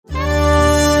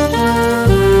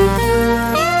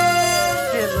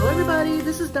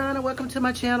to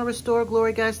my channel, Restore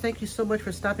Glory, guys. Thank you so much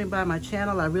for stopping by my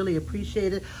channel. I really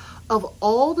appreciate it. Of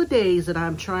all the days that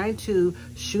I'm trying to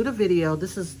shoot a video,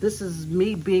 this is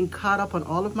me being caught up on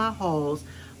all of my hauls.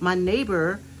 My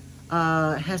neighbor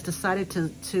has decided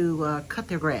to cut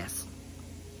their grass,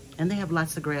 and they have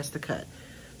lots of grass to cut.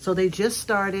 So they just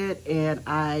started, and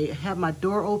I have my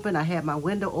door open. I had my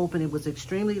window open. It was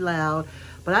extremely loud,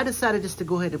 but I decided just to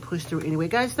go ahead and push through anyway.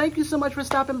 Guys, thank you so much for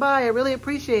stopping by. I really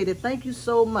appreciate it. Thank you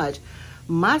so much.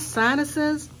 My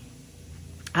sinuses,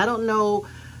 I don't know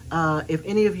if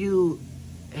any of you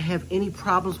have any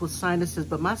problems with sinuses,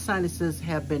 but my sinuses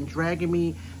have been dragging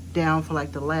me down for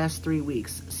like the last 3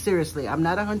 weeks. Seriously, I'm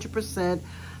not 100%.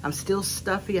 I'm still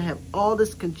stuffy. I have all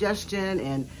this congestion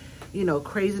and, you know,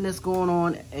 craziness going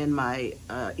on in my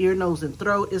ear, nose, and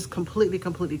throat. Is completely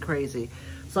crazy.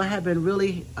 So I have been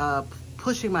really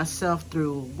pushing myself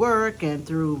through work and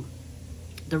through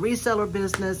the reseller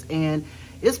business, and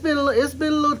it's been a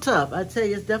little tough. I tell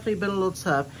you, it's definitely been a little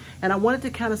tough. And I wanted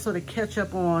to kind of sort of catch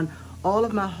up on all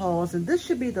of my hauls, and this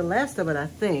should be the last of it, I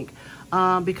think,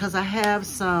 because I have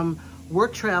some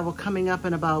work travel coming up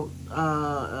in about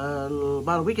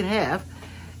a week and a half,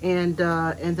 and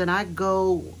then I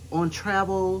go on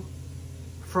travel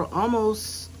for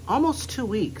almost 2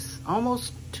 weeks,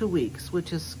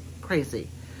 which is crazy.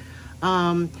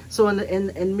 So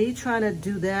in me trying to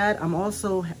do that, I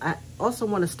also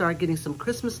want to start getting some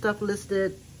Christmas stuff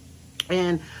listed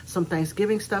and some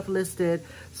Thanksgiving stuff listed.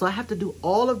 So I have to do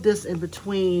all of this in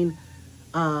between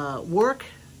work,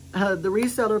 the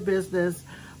reseller business,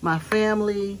 my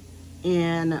family,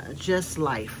 and just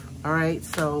life. All right,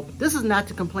 so this is not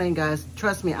to complain, guys.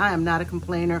 Trust me, I am not a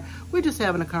complainer. We're just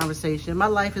having a conversation. My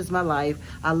life is my life.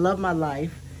 I love my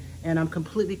life, and I'm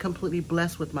completely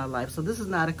blessed with my life. So this is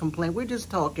not a complaint. We're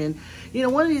just talking. You know,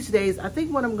 one of these days, I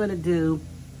think what I'm going to do,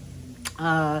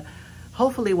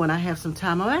 hopefully when I have some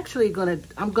time, I'm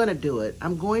going to do it.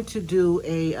 I'm going to do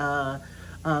a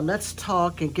let's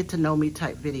talk and get to know me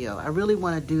type video. I really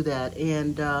want to do that,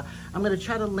 and I'm going to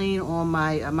try to lean on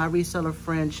my reseller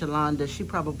friend Shalonda. She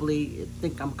probably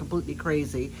think I'm completely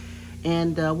crazy,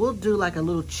 and we'll do like a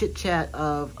little chit chat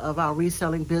of our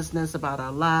reselling business, about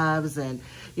our lives, and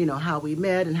you know, how we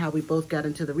met and how we both got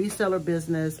into the reseller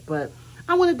business. But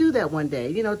I want to do that one day,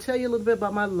 you know, tell you a little bit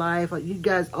about my life. You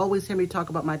guys always hear me talk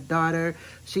about my daughter.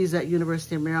 She's at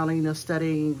University of Maryland, you know,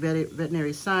 studying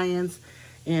veterinary science,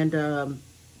 and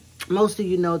most of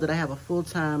you know that I have a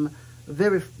full-time,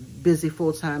 very busy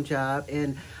full-time job.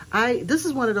 And this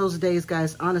is one of those days,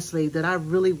 guys, honestly, that I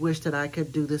really wish that I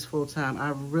could do this full-time.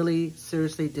 I really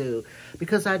seriously do,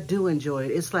 because I do enjoy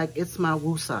it. It's like, it's my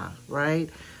woosah, right?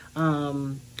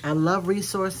 I love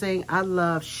resourcing. I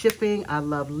love shipping. I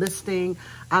love listing.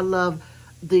 I love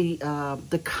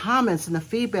the comments and the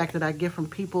feedback that I get from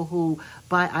people who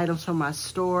buy items from my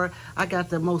store. I got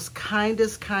the most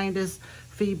kindest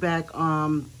feedback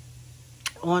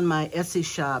on my Etsy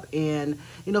shop, and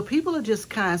you know, people are just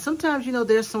kind. Sometimes, you know,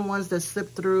 there's some ones that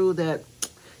slip through that,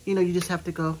 you know, you just have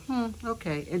to go,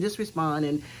 okay, and just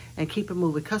respond and keep it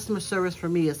moving. Customer service for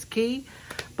me is key,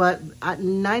 but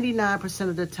 99%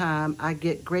 of the time I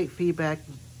get great feedback,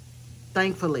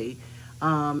 thankfully,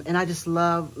 and I just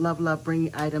love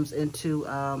bringing items into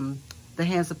the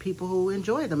hands of people who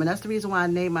enjoy them. And that's the reason why I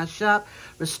named my shop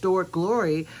Restored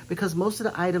Glory, because most of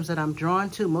the items that I'm drawn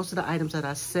to, most of the items that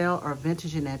I sell are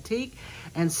vintage and antique.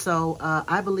 And so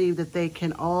I believe that they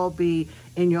can all be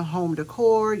in your home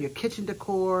decor, your kitchen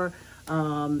decor,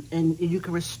 and you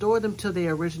can restore them to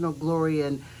their original glory,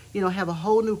 and, you know, have a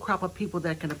whole new crop of people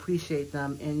that can appreciate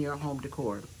them in your home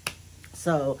decor.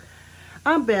 So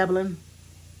I'm babbling.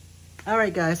 All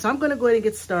right, guys, so I'm going to go ahead and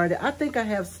get started. I think I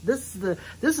have, this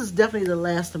is definitely the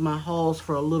last of my hauls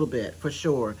for a little bit, for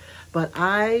sure. But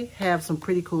I have some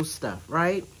pretty cool stuff,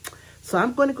 right? So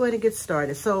I'm going to go ahead and get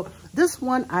started. So this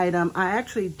one item, I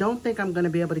actually don't think I'm going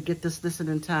to be able to get this listed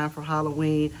in time for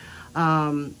Halloween.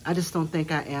 I just don't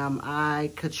think I am. I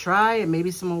could try, and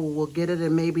maybe someone will get it,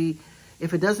 and maybe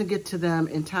if it doesn't get to them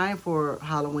in time for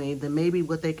Halloween, then maybe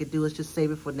what they could do is just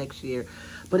save it for next year.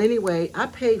 But anyway, I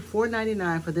paid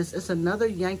 $4.99 for this. It's another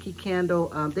Yankee Candle.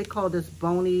 They call this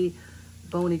Bony,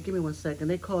 give me one second.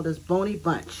 They call this Bony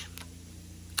Bunch,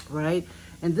 right?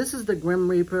 And this is the Grim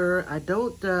Reaper. I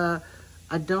don't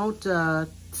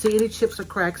see any chips or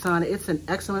cracks on it. It's in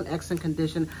excellent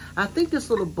condition. I think this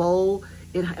little bowl,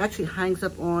 it actually hangs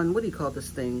up on, what do you call this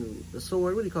thing? The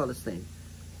sword, what do you call this thing?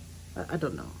 I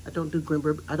don't know. I don't do Grim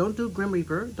Reaper. I don't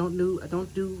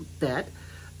do that.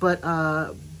 But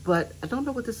I don't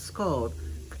know what this is called.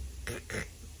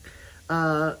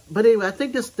 But anyway, I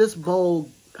think this bowl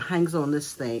hangs on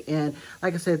this thing. And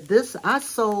like I said, I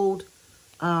sold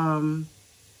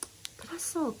Did I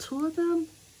sold 2 of them?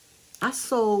 I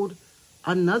sold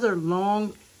another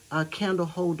long candle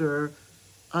holder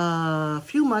a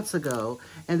few months ago.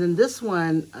 And then this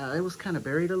one, it was kind of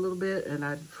buried a little bit and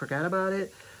I forgot about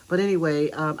it. But anyway,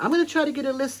 I'm going to try to get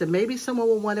it listed. Maybe someone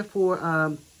will want it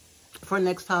for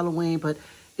next Halloween. But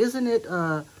isn't it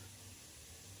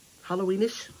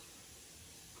Halloweenish?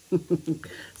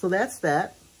 So that's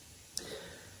that.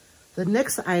 The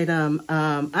next item,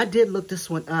 I did look this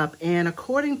one up, and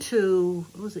according to,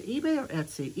 was it eBay or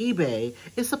Etsy? eBay,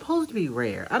 it's supposed to be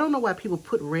rare. I don't know why people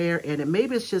put rare in it.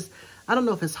 Maybe it's just, I don't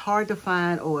know if it's hard to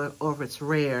find or if it's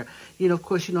rare. You know, of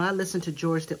course, you know, I listen to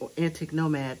George the Antique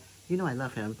Nomad. You know I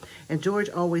love him. And George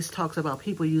always talks about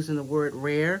people using the word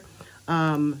rare.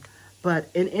 But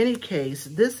in any case,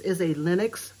 this is a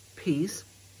Lenox piece,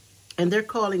 and they're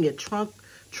calling it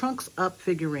Trunks Up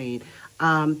figurine.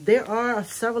 There are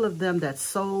several of them that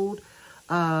sold,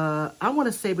 I want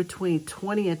to say between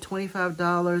 $20 and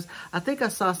 $25. I think I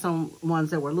saw some ones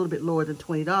that were a little bit lower than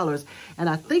 $20. And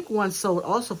I think one sold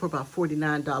also for about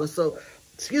 $49. So,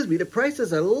 excuse me, the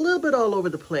prices are a little bit all over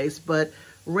the place. But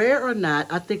rare or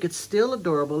not, I think it's still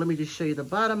adorable. Let me just show you the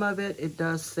bottom of it. It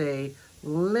does say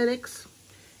Lenox.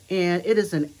 And it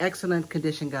is in excellent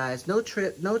condition, guys. No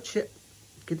chip.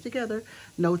 Get it together.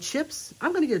 No chips.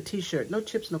 I'm going to get a t-shirt. No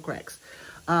chips, no cracks.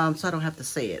 So I don't have to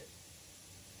say it.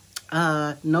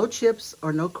 No chips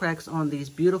or no cracks on these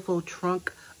beautiful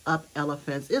trunk up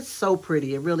elephants. It's so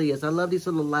pretty. It really is. I love these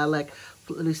little lilac,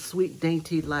 really sweet,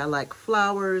 dainty lilac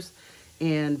flowers.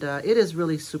 And it is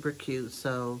really super cute.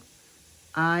 So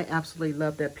I absolutely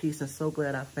love that piece and so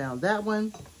glad I found that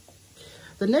one.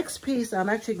 The next piece, I'm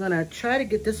actually going to try to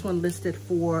get this one listed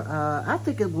for, I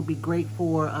think it will be great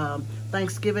for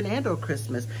Thanksgiving and or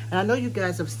Christmas. And I know you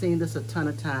guys have seen this a ton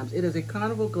of times. It is a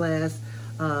Carnival glass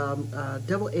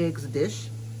devil eggs dish.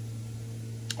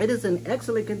 It is in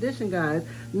excellent condition, guys.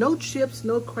 No chips,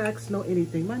 no cracks, no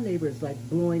anything. My neighbor is like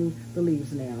blowing the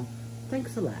leaves now.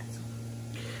 Thanks a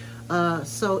lot.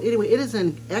 So anyway, it is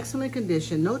in excellent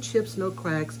condition. No chips, no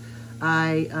cracks.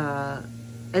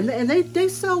 And they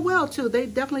sell well, too. They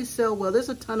definitely sell well. There's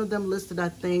a ton of them listed, I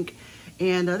think.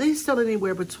 And they sell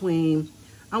anywhere between,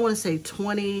 I want to say,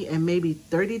 $20 and maybe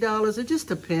 $30. It just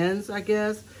depends, I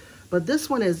guess. But this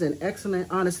one is in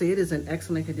excellent, honestly, it is in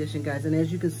excellent condition, guys. And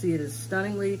as you can see, it is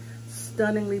stunningly,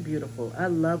 stunningly beautiful. I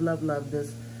love, love, love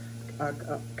this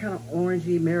kind of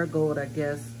orangey marigold, I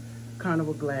guess,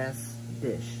 Carnival glass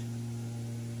dish.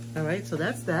 All right, so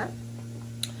that's that.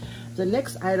 The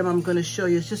next item I'm going to show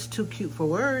you is just too cute for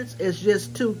words. It's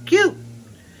just too cute.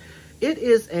 It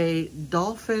is a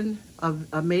dolphin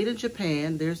made in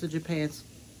Japan. There's the Japan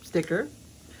sticker.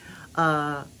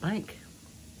 Bank.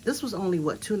 This was only,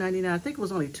 what, $2.99? I think it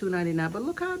was only $2.99, but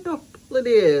look how adorable it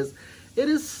is. It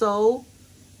is so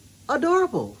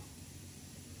adorable.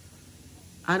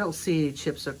 I don't see any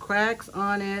chips or cracks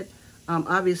on it.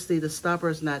 Obviously, the stopper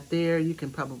is not there. You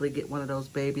can probably get one of those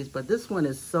babies, but this one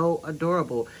is so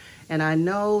adorable. And I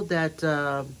know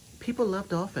that people love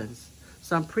dolphins,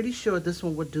 so I'm pretty sure this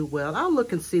one would do well. I'll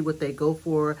look and see what they go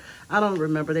for. I don't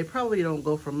remember. They probably don't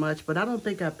go for much, but I don't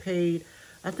think I paid,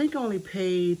 I think I only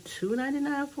paid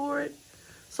 $2.99 for it.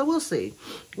 So we'll see.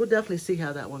 We'll definitely see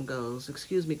how that one goes.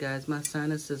 Excuse me, guys. My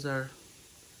sinuses are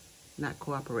not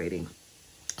cooperating.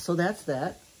 So that's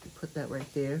that. Put that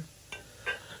right there.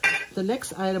 The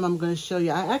next item I'm going to show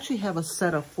you, I actually have a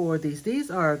set of 4 of these. These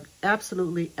are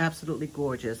absolutely, absolutely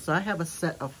gorgeous. So I have a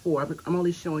set of 4. I'm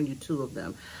only showing you 2 of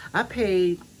them. I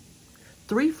paid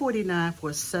 $3.49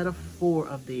 for a set of 4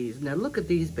 of these. Now look at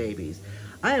these babies.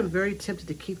 I am very tempted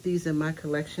to keep these in my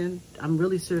collection. I'm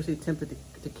really seriously tempted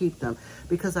to keep them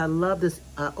because I love this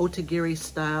Otagiri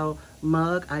style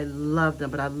mug. I love them,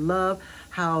 but I love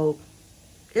how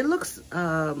it looks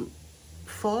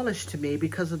fallish to me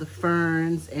because of the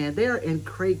ferns, and they're in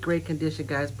great condition,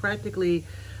 guys. Practically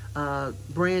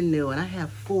brand new, and I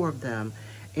have 4 of them.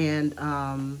 And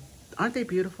aren't they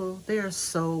beautiful? They are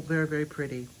so very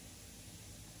pretty.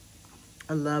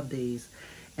 I love these,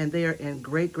 and they are in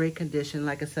great condition.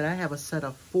 Like I said, I have a set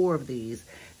of 4 of these,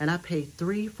 and I paid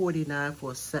 $3.49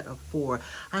 for a set of 4.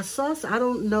 I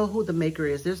don't know who the maker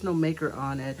is. There's no maker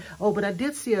on it. Oh, but I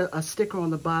did see a sticker on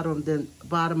the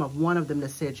bottom of one of them that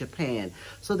said Japan.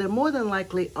 So they more than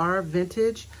likely are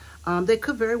vintage. They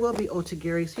could very well be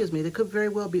Otagiri. Excuse me. They could very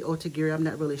well be Otagiri. I'm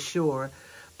not really sure.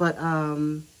 But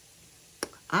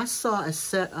I saw a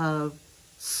set of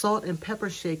salt and pepper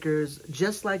shakers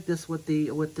just like this with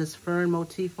this fern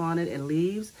motif on it and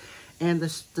leaves. And the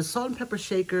salt and pepper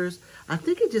shakers, I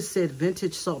think it just said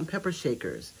vintage salt and pepper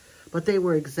shakers, but they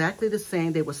were exactly the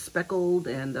same. They were speckled,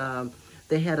 and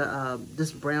They had a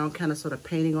this brown kind of sort of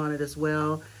painting on it as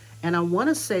well. And I want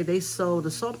to say they sold,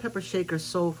 the salt and pepper shaker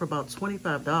sold for about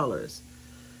 $25.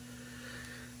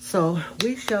 So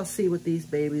we shall see what these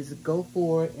babies go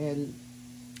for, and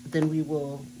then we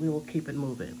will keep it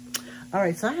moving. All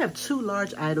right, so I have 2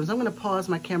 large items. I'm going to pause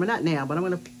my camera, not now, but I'm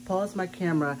going to pause my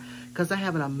camera because I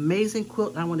have an amazing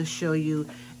quilt I want to show you,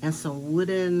 and some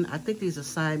wooden, I think these are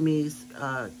Siamese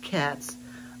cats.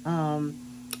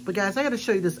 But guys, I got to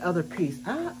show you this other piece.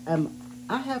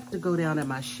 I have to go down in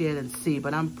my shed and see,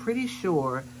 but I'm pretty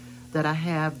sure that I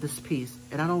have this piece,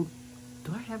 and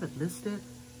do I have it listed?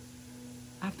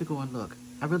 I have to go and look.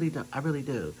 I really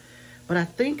do. But I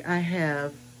think I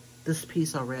have this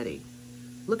piece already.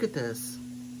 Look at this.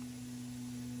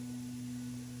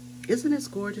 Isn't this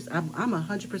gorgeous? I'm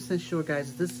 100% sure,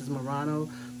 guys, this is Murano.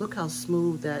 Look how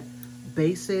smooth that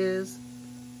base is.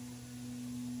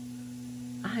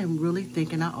 I am really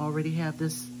thinking I already have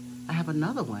this. I have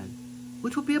another one,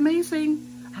 which would be amazing.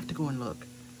 I have to go and look.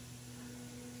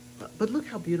 But look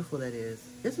how beautiful that is.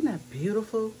 Isn't that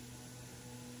beautiful?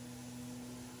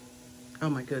 Oh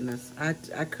my goodness. I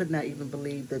could not even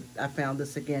believe that I found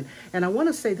this again. And I want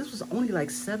to say this was only like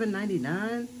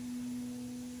 $7.99.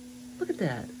 Look at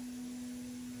that.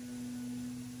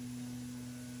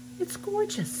 It's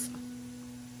gorgeous.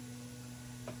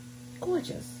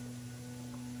 Gorgeous.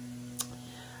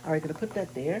 All right, gonna put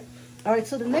that there. All right,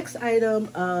 so the next item,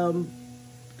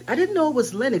 I didn't know it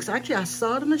was Lenox. Actually, I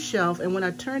saw it on the shelf, and when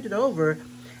I turned it over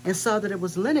and saw that it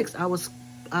was Lenox, I was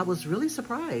really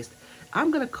surprised. I'm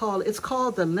gonna call it, it's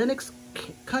called the Lenox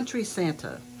Country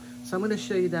Santa. So I'm gonna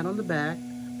show you that on the back.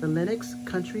 The Lenox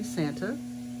Country Santa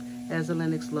has a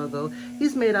Lenox logo.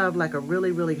 He's made out of like a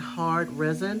really, really hard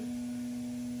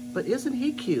resin, but isn't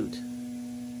he cute?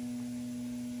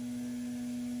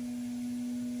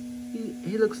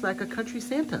 He looks like a country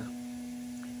Santa.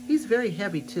 He's very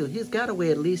heavy too. He's got to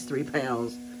weigh at least 3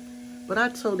 pounds, but I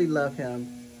totally love him.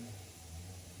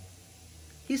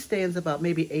 He stands about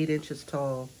maybe 8 inches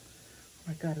tall. Oh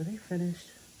my God, are they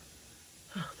finished?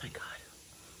 Oh, thank God.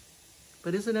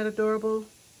 But isn't that adorable?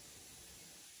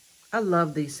 I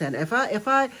love these Santa. If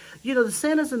I, you know, the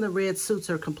Santas in the red suits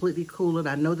are completely cool, and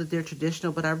I know that they're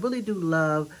traditional, but I really do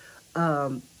love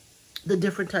the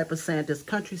different type of Santas,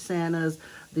 country Santas,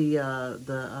 the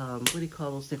what do you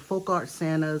call those? The folk art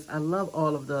Santas. I love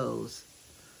all of those.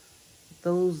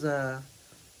 Those are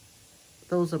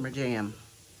my jam.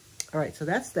 All right, so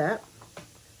that's that.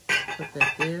 Put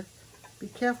that there. Be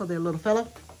careful there, little fella.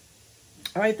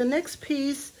 All right, the next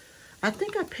piece, I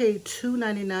think I paid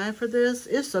 $2.99 for this.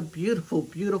 It's a beautiful,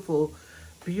 beautiful,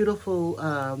 beautiful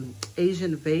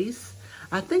Asian vase.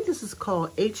 I think this is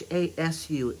called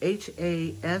HASU,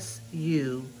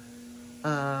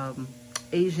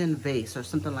 Asian vase or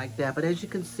something like that. But as you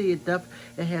can see, it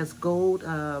has gold.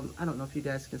 I don't know if you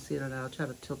guys can see it or not. I'll try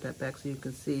to tilt that back so you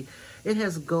can see. It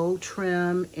has gold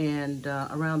trim and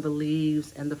around the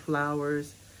leaves and the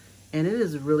flowers. And it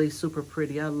is really super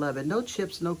pretty. I love it. No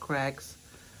chips, no cracks.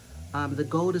 The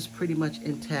gold is pretty much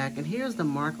intact. And here's the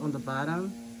mark on the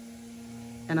bottom.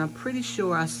 And I'm pretty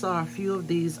sure I saw a few of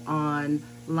these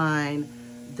online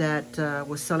that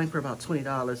were selling for about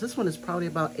 $20. This one is probably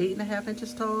about 8.5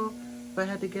 inches tall, if I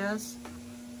had to guess.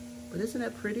 But isn't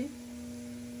that pretty?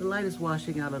 The light is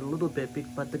washing out a little bit,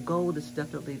 but the gold is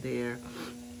definitely there.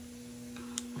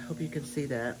 I hope you can see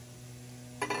that.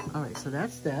 All right, so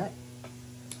that's that.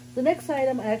 The next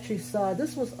item I actually saw,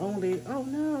 this was only, oh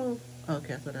no.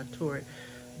 Okay, I thought I tore it.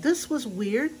 This was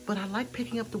weird, but I like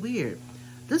picking up the weird.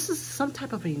 This is some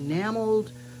type of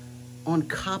enameled on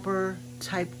copper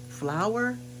type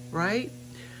flower, right?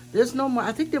 There's no more,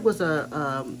 I think there was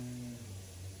a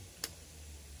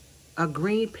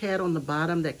green pad on the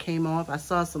bottom that came off. I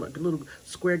saw some little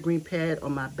square green pad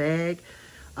on my bag.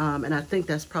 And I think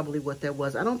that's probably what that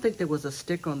was. I don't think there was a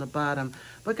sticker on the bottom.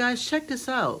 But guys, check this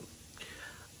out.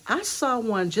 I saw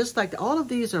one just like, all of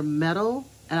these are metal,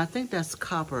 and I think that's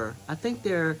copper. I think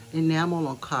they're enamel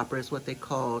on copper is what they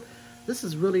called. This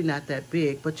is really not that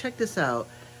big, but check this out.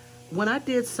 When I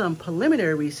did some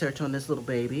preliminary research on this little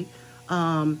baby,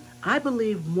 I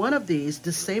believe one of these,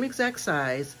 the same exact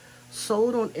size,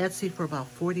 sold on Etsy for about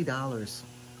 $40.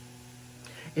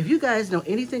 If you guys know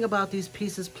anything about these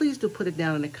pieces, please do put it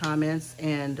down in the comments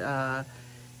and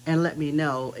let me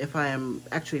know if I am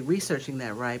actually researching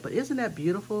that right. But isn't that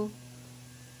beautiful?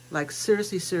 Like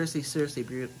seriously, seriously, seriously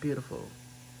beautiful.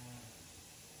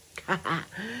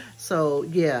 So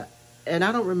yeah, and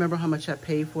I don't remember how much I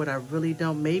paid for it. I really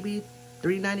don't. Maybe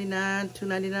 $3.99,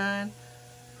 $2.99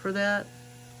 for that.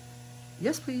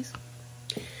 Yes, please.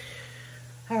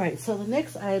 All right, so the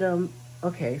next item,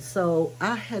 Okay, so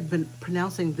I had been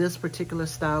pronouncing this particular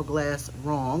style glass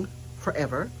wrong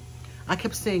forever. I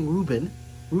kept saying Reuben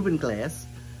glass,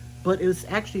 but it was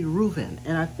actually Reuven,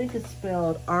 and I think it's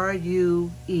spelled R-U-E-V-E-N,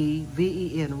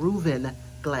 Reuven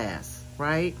glass,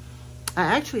 right?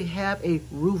 I actually have a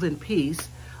Reuven piece.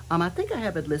 I think I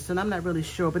have it listed. I'm not really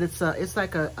sure, but it's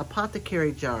like a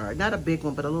apothecary jar, not a big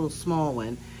one, but a little small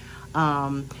one.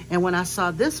 And when I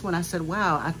saw this one, I said,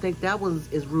 wow, I think that one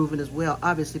is Reuven as well,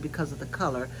 obviously because of the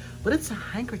color, but it's a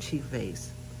handkerchief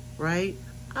vase, right?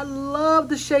 I love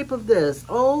the shape of this.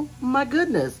 Oh my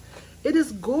goodness. It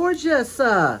is gorgeous,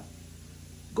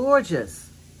 gorgeous.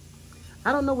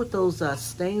 I don't know what those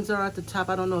stains are at the top.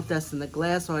 I don't know if that's in the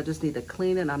glass or I just need to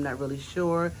clean it. I'm not really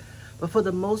sure. But for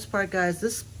the most part, guys,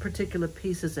 this particular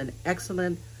piece is in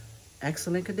excellent,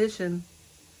 excellent condition.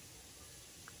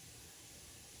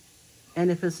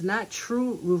 And if it's not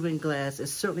true Reuven glass, it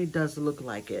certainly does look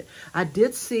like it. I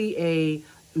did see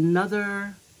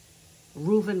another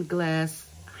Reuven glass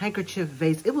handkerchief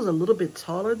vase. It was a little bit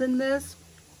taller than this.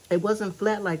 It wasn't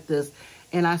flat like this.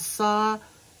 And I saw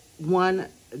one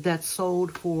that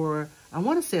sold for, I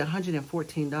want to say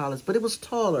 $114, but it was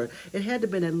taller. It had to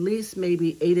have been at least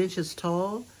maybe 8 inches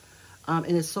tall. And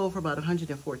it sold for about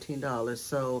 $114.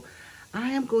 So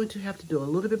I am going to have to do a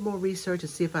little bit more research and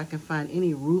see if I can find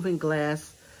any Reuven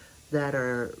glass that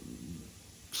are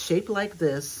shaped like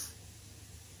this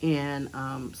and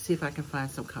see if I can find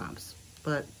some comps.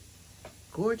 But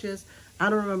gorgeous. I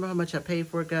don't remember how much I paid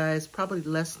for it, guys. Probably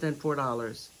less than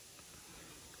 $4.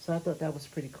 So I thought that was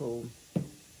pretty cool.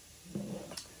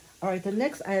 All right, the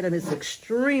next item is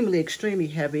extremely, extremely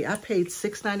heavy. I paid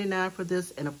 $6.99 for this,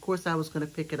 and of course I was going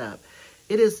to pick it up.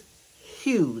 It is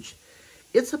huge.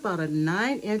 It's about a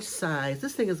 9-inch size.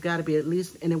 This thing has got to be at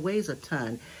least, and it weighs a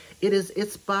ton.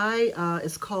 It's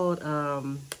called,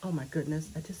 oh my goodness,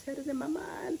 I just had it in my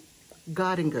mind.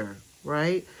 Gottinger,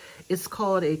 right? It's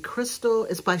called a crystal.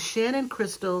 It's by Shannon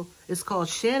Crystal. It's called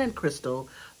Shannon Crystal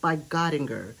by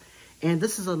Gottinger. And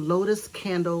this is a lotus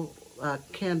candle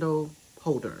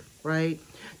holder, right?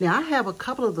 Now, I have a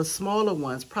couple of the smaller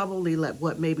ones, probably like,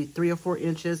 what, maybe 3 or 4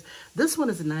 inches. This one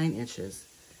is 9 inches.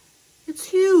 It's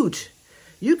huge.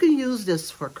 You can use this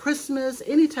for Christmas,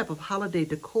 any type of holiday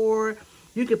decor.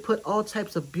 You can put all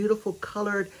types of beautiful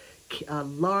colored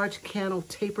large candle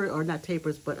taper, or not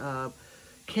tapers, but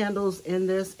candles in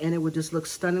this, and it would just look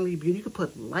stunningly beautiful. You could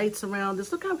put lights around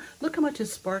this. Look how much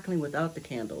is sparkling without the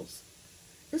candles.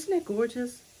 Isn't that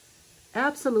gorgeous?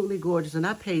 Absolutely gorgeous. And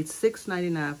I paid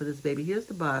 $6.99 for this baby. Here's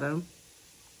the bottom.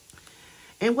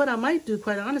 And what I might do,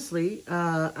 quite honestly,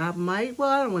 well, I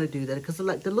don't want to do that because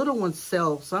the little ones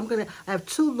sell. So I have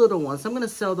 2 little ones. So I'm going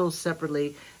to sell those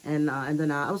separately. And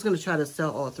then I was going to try to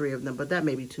sell all 3 of them, but that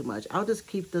may be too much. I'll just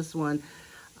keep this one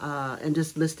and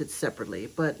just list it separately.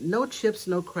 But no chips,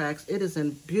 no cracks. It is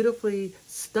in beautifully,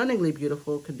 stunningly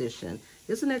beautiful condition.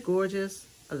 Isn't that gorgeous?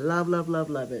 I love, love, love,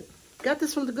 love it. Got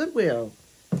this from the Goodwill.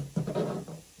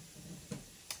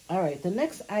 All right, the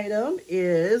next item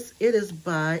is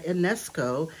by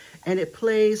Enesco, and it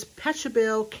plays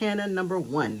Pachelbel Canon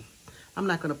 #1. I'm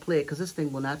not going to play it because this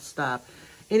thing will not stop.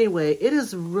 Anyway, it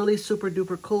is really super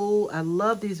duper cool. I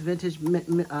love these vintage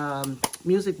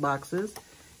music boxes,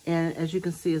 and as you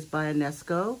can see, it's by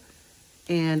Enesco,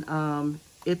 and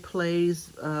it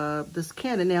plays this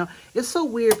Canon. Now, it's so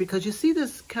weird because you see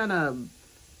this kind of,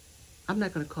 I'm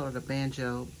not going to call it a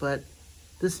banjo, but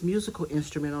this musical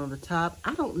instrument on the top.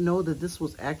 I don't know that this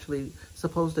was actually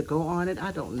supposed to go on it.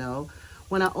 I don't know.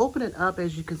 When I open it up,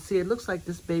 as you can see, it looks like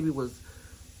this baby was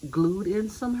glued in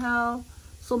somehow.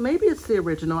 So maybe it's the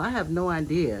original. I have no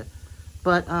idea.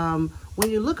 But when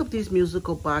you look up these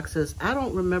musical boxes, I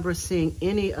don't remember seeing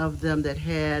any of them that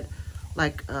had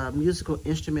like a musical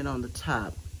instrument on the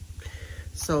top.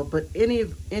 So, but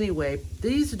anyway,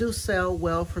 these do sell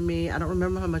well for me. I don't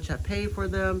remember how much I paid for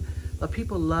them. But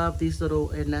people love these little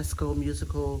Enesco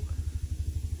musical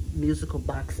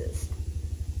boxes.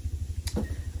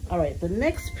 All right, the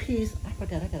next piece, I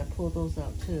forgot, I gotta pull those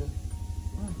out too.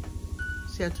 Oh.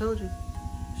 See, I told you,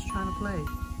 just trying to play.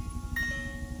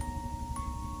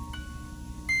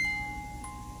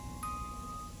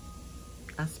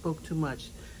 I spoke too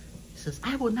much. He says,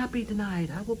 I will not be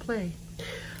denied, I will play.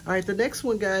 All right, the next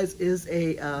one, guys, is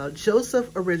a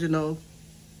Joseph original,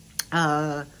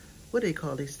 what do they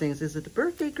call these things? Is it the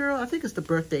birthday girl? I think it's the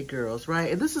birthday girls, right?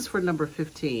 And this is for number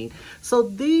 15. So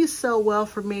these sell well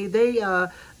for me. They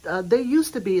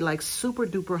used to be like super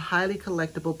duper highly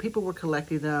collectible. People were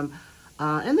collecting them.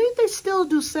 And they still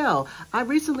do sell. I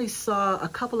recently saw a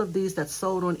couple of these that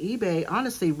sold on eBay,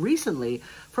 honestly, recently,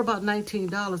 for about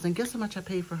 $19. And guess how much I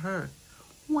paid for her?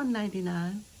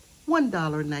 $1.99.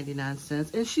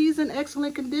 $1.99, and she's in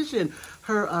excellent condition.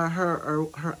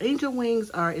 Her angel wings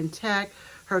are intact.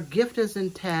 Her gift is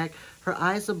intact. Her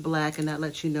eyes are black, and that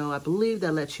lets you know, I believe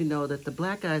that lets you know that the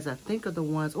black eyes, I think, are the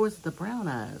ones, or is it the brown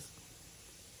eyes?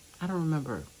 I don't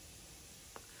remember.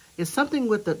 It's something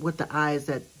with the eyes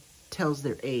that tells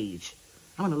their age.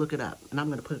 I'm going to look it up, and I'm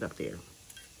going to put it up there.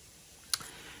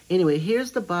 Anyway,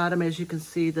 here's the bottom. As you can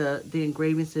see, the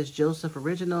engraving says Joseph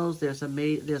Originals. There's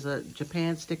a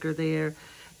Japan sticker there,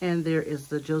 and there is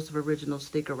the Joseph Original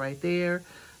sticker right there.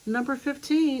 Number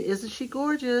 15, isn't she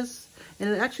gorgeous? And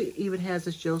it actually even has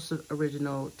this Joseph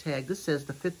Original tag. This says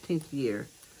the 15th year,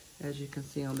 as you can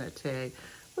see on that tag.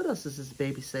 What else does this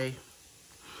baby say?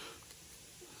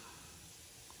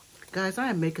 Guys, I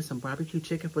am making some barbecue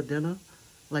chicken for dinner.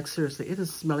 Like, seriously, it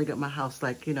is smelling at my house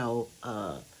like, you know,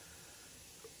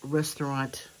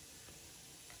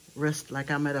 like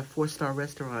I'm at a 4-star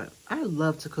restaurant. I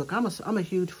love to cook. I'm a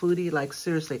huge foodie. Like,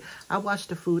 seriously, I watch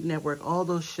the Food Network, all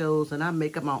those shows, and I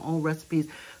make up my own recipes.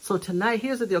 So tonight,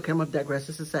 here's the deal. Okay, I'm gonna digress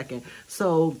just a second.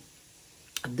 So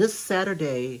this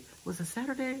Saturday, was it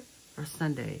Saturday or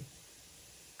Sunday?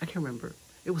 I can't remember.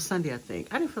 It was Sunday, I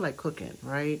think. I didn't feel like cooking,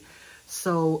 right?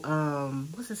 So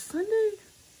was it Sunday?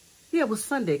 Yeah, it was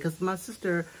Sunday, because my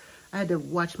sister, I had to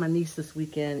watch my niece this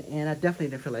weekend, and I definitely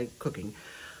didn't feel like cooking.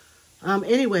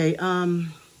 Anyway,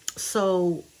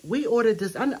 so we ordered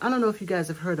this. I don't know if you guys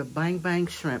have heard of Bang Bang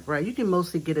shrimp, right? You can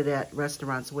mostly get it at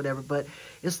restaurants or whatever, but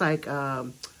it's like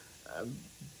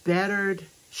battered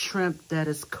shrimp that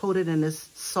is coated in this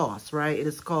sauce, right? It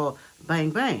is called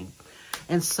Bang Bang.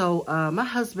 And so my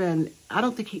husband, I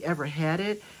don't think he ever had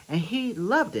it, and he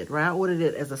loved it, right? I ordered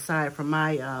it as a side from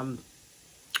my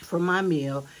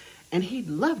meal, and he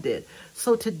loved it.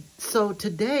 So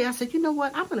today I said, you know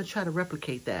what? I'm going to try to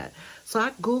replicate that. So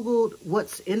I Googled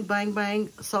what's in Bang Bang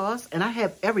sauce, and I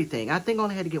have everything. I think I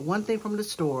only had to get one thing from the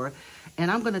store, and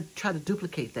I'm going to try to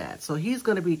duplicate that. So he's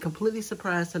going to be completely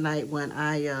surprised tonight when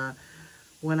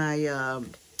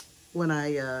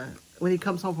he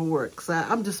comes home from work. So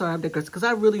I'm just sorry, because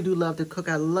I really do love to cook.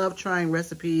 I love trying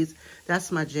recipes.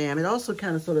 That's my jam. It also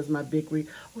kind of sort of is my big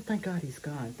oh, thank God he's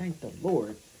gone. Thank the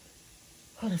Lord.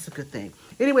 Oh, that's a good thing.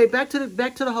 Anyway, back to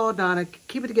the haul, Donna.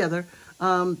 Keep it together.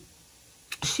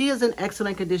 She is in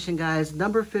excellent condition, guys.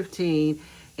 Number 15.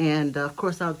 And, of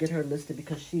course, I'll get her listed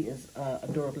because she is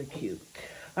adorably cute.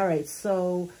 All right,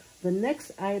 so the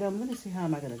next item, let me see how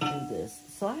am I going to do this.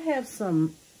 So I have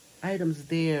some items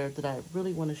there that I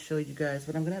really want to show you guys,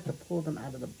 but I'm going to have to pull them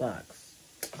out of the box.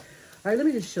 All right, let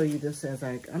me just show you this as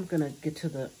I'm going to get to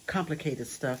the complicated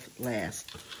stuff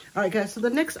last. All right, guys, so the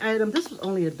next item, this was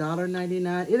only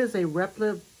 $1.99. It is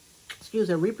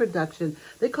a reproduction.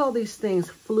 They call these things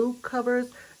flue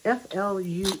covers,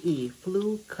 F-L-U-E,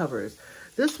 flue covers.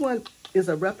 This one is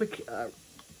a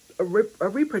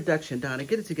reproduction, Donna.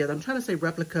 Get it together. I'm trying to say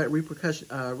replica,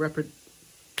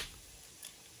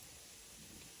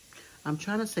 I'm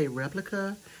trying to say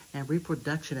replica and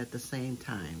reproduction at the same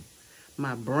time.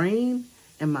 My brain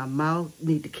and my mouth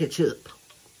need to catch up.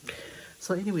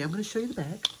 So anyway, I'm going to show you the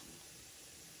back.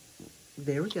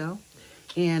 There we go.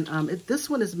 And this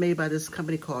one is made by this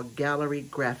company called Gallery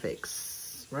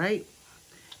Graphics, right?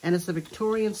 And it's a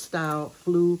Victorian style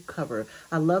flue cover.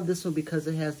 I love this one because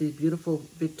it has these beautiful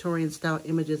Victorian style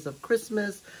images of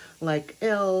Christmas, like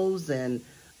elves, and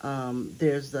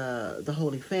there's the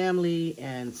Holy Family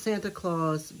and Santa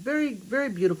Claus. Very, very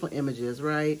beautiful images,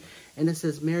 right? And it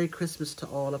says Merry Christmas to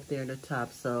all up there in the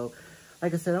top. So,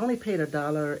 like I said, I only paid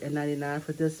 $1.99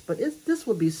 for this, but this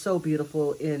will be so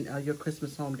beautiful in your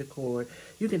Christmas home decor.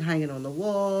 You can hang it on the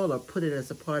wall or put it as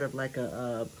a part of like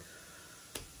an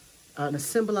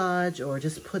assemblage, or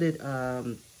just put it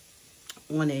on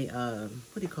a,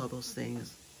 what do you call those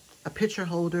things? A picture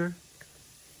holder.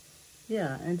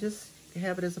 Yeah, and just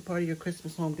have it as a part of your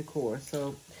Christmas home decor.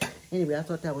 So anyway, I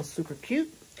thought that was super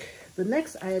cute. The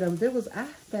next item, I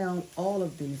found all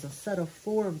of these, a set of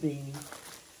 4 of these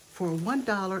for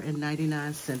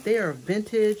 $1.99. They are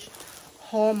vintage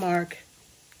Hallmark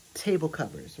table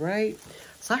covers, right?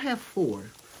 So I have 4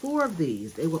 of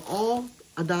these. They were all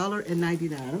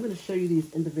 $1.99. I'm going to show you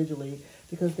these individually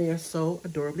because they are so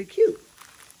adorably cute.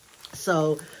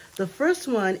 So the first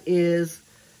one is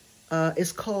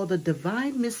it's called the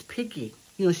Divine Miss Piggy.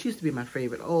 You know, she used to be my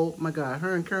favorite. Oh my God,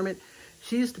 her and Kermit,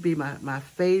 she used to be my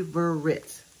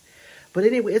favorite. But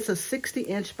anyway, it's a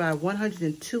 60-inch by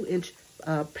 102-inch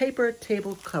paper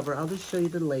table cover. I'll just show you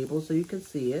the label so you can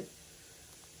see it.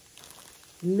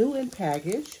 New in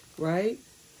package, right?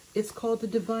 It's called the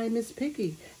Divine Miss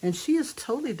Piggy, and she is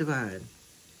totally divine.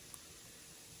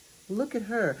 Look at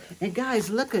her. And guys,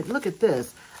 look at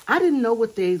this. I didn't know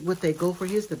what they go for.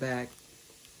 Here's the back.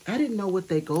 I didn't know what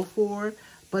they go for.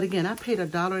 But again, I paid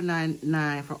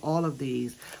 $1.99 for all of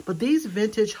these. But these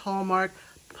vintage Hallmark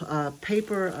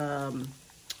paper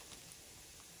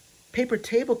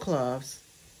tablecloths,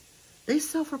 they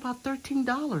sell for about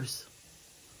 $13.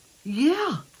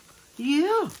 Yeah,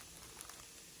 yeah.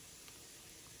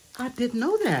 I didn't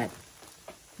know that.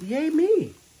 Yay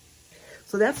me.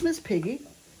 So that's Miss Piggy.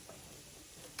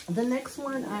 The next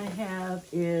one I have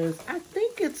is, I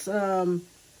think it's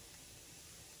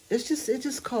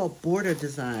just called Border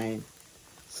Design.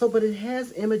 So, but it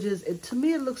has images. To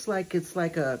me, it looks like it's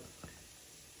like a,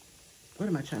 what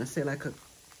am I trying to say? Like a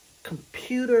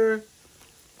computer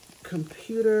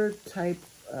type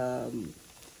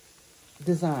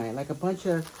design, like a bunch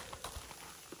of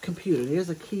computer. There's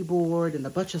a keyboard and a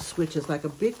bunch of switches, like a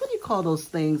big, what do you call those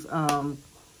things?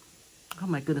 Oh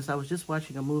my goodness, I was just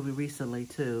watching a movie recently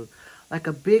too. Like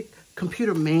a big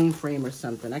computer mainframe or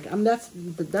something.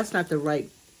 That's not the right.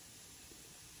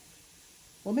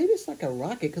 Well, maybe it's like a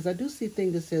rocket, because I do see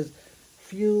thing that says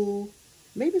fuel.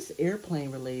 Maybe it's airplane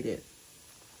related.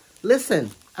 Listen,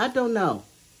 I don't know.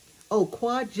 Oh,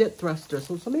 quad jet thruster.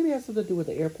 So maybe it has something to do with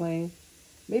the airplane.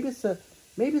 Maybe it's a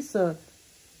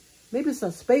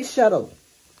space shuttle.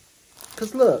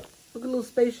 Because look at little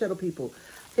space shuttle people.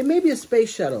 It may be a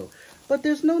space shuttle, but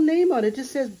there's no name on it. It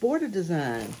just says Border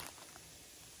Design.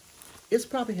 It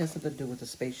probably has something to do with the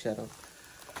space shuttle.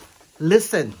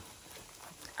 Listen,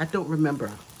 I don't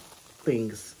remember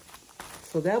things.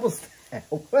 So that was that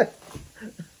one.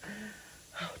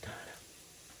 Oh, darn.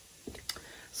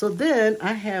 So then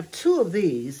I have two of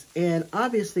these, and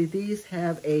obviously these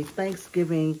have a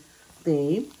Thanksgiving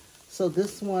theme. So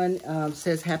this one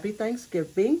says Happy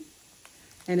Thanksgiving,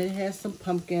 and it has some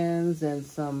pumpkins and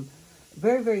some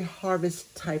very, very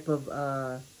harvest type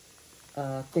of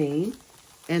theme.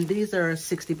 And these are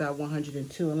 60 by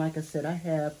 102. And like I said, I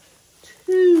have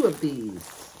two of these.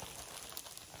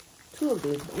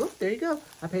 Whoop, there you go.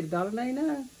 I paid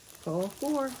 $1.99 for all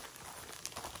four.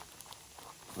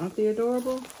 Aren't they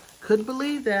adorable? Couldn't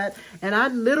believe that. And I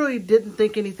literally didn't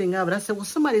think anything of it. I said, well,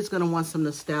 somebody's going to want some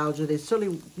nostalgia. They're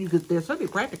certainly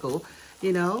practical,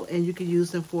 you know, and you can use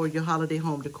them for your holiday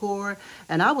home decor.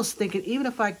 And I was thinking, even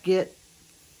if I get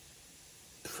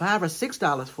 $5 or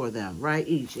 $6 for them, right,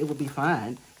 each, it would be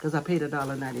fine, because I paid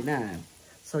 $1.99.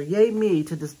 So yay me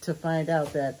to find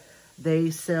out that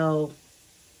they sell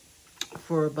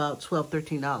for about $12,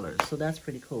 $13. So that's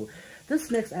pretty cool.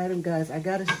 This next item, guys, I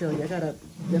got to show you. I got to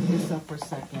lift this up for a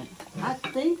second. I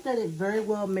think that it very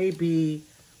well may be,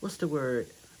 what's the word?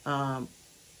 A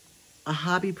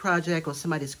hobby project or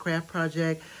somebody's craft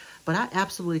project. But I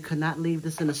absolutely could not leave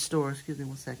this in the store. Excuse me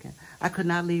one second. I could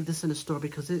not leave this in the store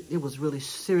because it was really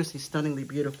seriously stunningly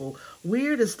beautiful.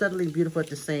 Weird and stunningly beautiful at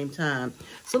the same time.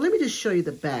 So let me just show you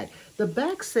the back. The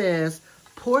back says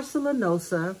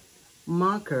Porcelanosa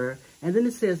Monker, and then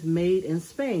it says made in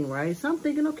Spain, right? So I'm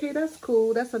thinking, okay, that's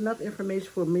cool. That's enough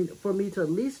information for me to at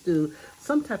least do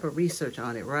some type of research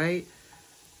on it, right?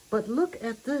 But look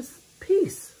at this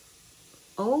piece.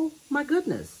 Oh my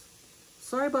goodness.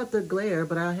 Sorry about the glare,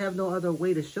 but I have no other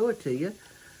way to show it to you.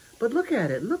 But look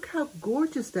at it. Look how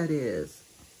gorgeous that is.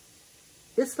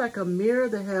 It's like a mirror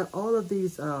that has all of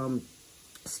these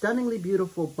stunningly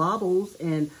beautiful baubles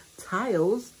and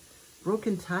tiles,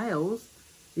 broken tiles.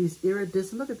 These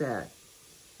iridescent, look at that.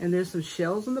 And there's some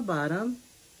shells on the bottom.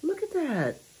 Look at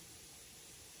that.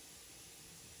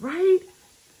 Right?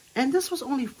 And this was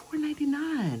only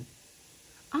 $4.99.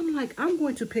 I'm like, I'm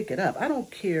going to pick it up. I don't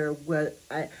care what,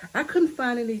 I couldn't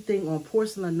find anything on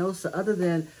Porcelanosa other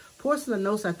than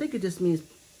Porcelanosa. I think it just means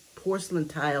porcelain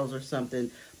tiles or something.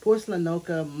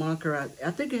 Porcelanosa Monker,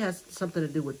 I think it has something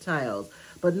to do with tiles,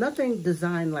 but nothing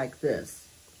designed like this,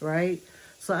 right?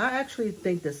 So I actually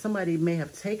think that somebody may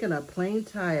have taken a plain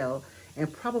tile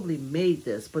and probably made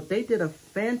this, but they did a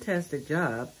fantastic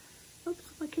job. Oops,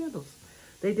 my candles.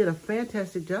 They did a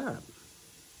fantastic job.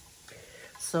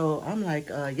 So I'm like,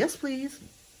 yes, please.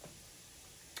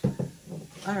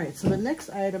 All right, so the next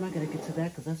item, I got to get to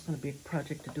that because that's going to be a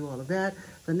project to do all of that.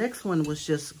 The next one was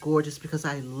just gorgeous because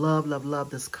I love, love, love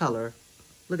this color.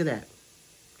 Look at that.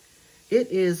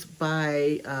 It is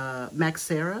by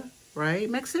Maxera, right?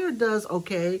 Maxera does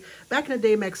okay. Back in the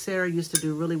day, Maxera used to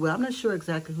do really well. I'm not sure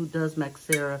exactly who does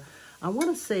Maxera. I want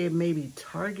to say maybe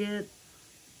Target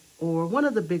or one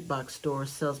of the big box stores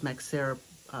sells Maxera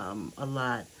a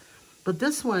lot. But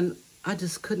this one, I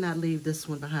just could not leave this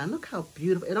one behind. Look how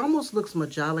beautiful. It almost looks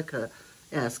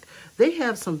Majolica-esque. They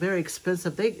have some very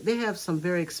expensive, they have some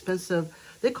very expensive,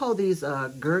 they call these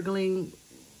gurgling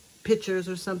pitchers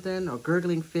or something, or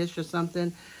gurgling fish or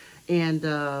something. And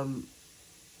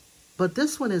But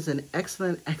this one is in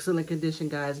excellent, excellent condition,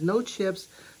 guys. No chips,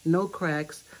 no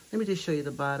cracks. Let me just show you the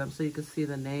bottom so you can see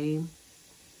the name,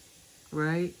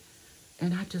 right?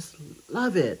 And I just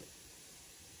love it.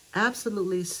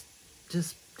 Absolutely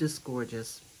just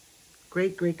gorgeous.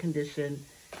 Great, great condition.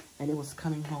 And it was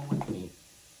coming home with me.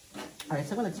 All right,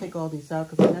 so I'm going to take all these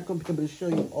out because I'm not going to be able to show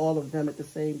you all of them at the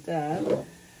same time.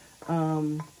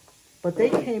 But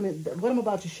they came in, what I'm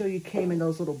about to show you came in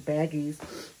those little baggies.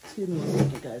 Excuse me a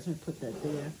second, guys. Let me put that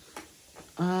there.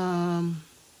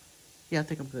 Yeah, I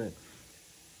think I'm good.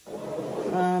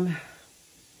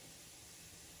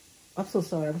 I'm so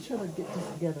sorry. I'm trying to get this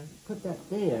together. Put that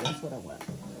there. That's what I want.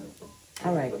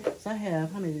 All right. So I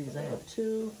have, how many of these? I have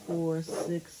 2, 4,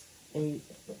 6, 8,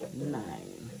 9.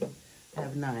 I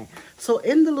have 9. So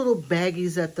in the little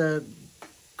baggies at the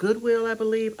Goodwill, I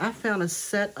believe, I found a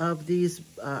set of these,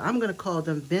 I'm going to call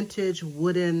them vintage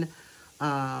wooden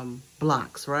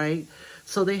blocks, right?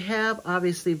 So they have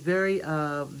obviously very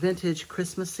vintage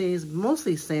Christmas scenes,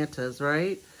 mostly Santas,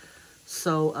 right?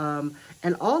 So,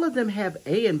 and all of them have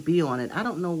A and B on it. I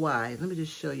don't know why. Let me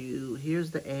just show you.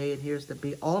 Here's the A and here's the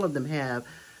B. All of them have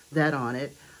that on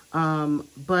it.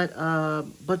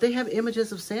 But they have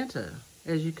images of Santa,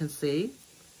 as you can see.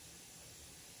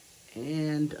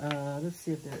 And let's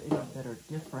see if there are any that are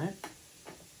different.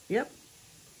 Yep.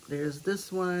 There's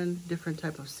this one, different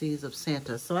type of scenes of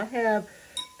Santa. So I have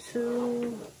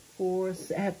 2, 4,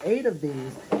 I have 8 of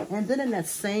these. And then in that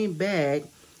same bag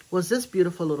was this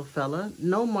beautiful little fella.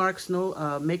 No marks,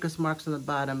 no maker's marks on the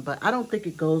bottom, but I don't think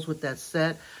it goes with that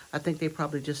set. I think they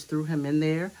probably just threw him in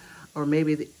there, or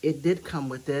maybe it did come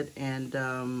with it, and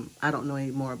I don't know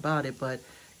any more about it, but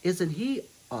isn't he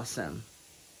awesome?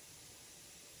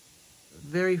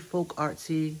 Very folk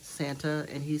artsy Santa,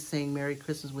 and he's saying Merry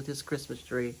Christmas with his Christmas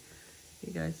tree.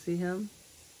 You guys see him?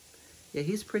 Yeah,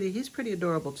 he's pretty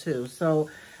adorable too.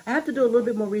 So I have to do a little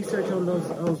bit more research on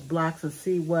those blocks and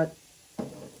see what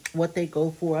they go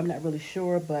for. I'm not really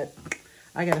sure, but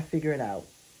I got to figure it out.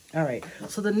 All right.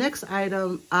 So the next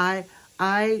item, I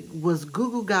was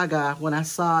goo gaga when I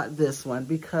saw this one,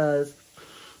 because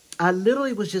I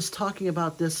literally was just talking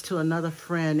about this to another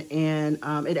friend, and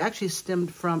it actually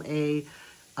stemmed from a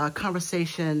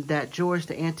conversation that George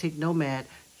the Antique Nomad,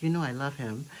 you know I love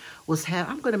him, was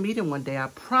having. I'm going to meet him one day. I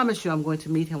promise you I'm going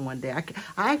to meet him one day.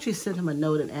 I actually sent him a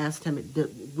note and asked him,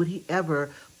 would he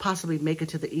ever possibly make it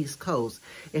to the East Coast?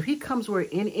 If he comes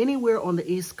anywhere on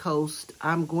the East Coast,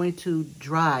 I'm going to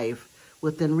drive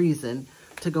within reason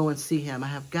to go and see him. I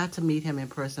have got to meet him in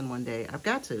person one day. I've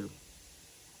got to.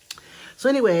 So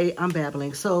anyway, I'm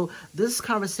babbling. So this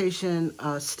conversation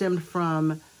stemmed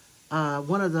from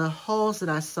one of the hauls that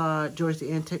I saw George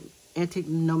the Antique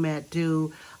Nomad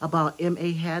do about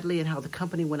M.A. Hadley and how the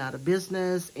company went out of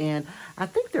business. And I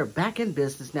think they're back in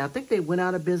business now. I think they went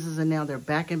out of business and now they're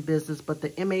back in business. But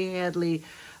the M.A. Hadley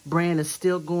brand is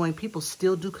still going. People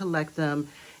still do collect them.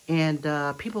 And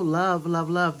people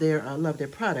love their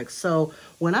products. So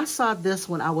when I saw this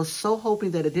one, I was so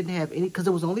hoping that it didn't have any, because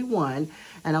it was only one,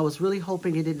 and I was really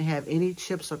hoping it didn't have any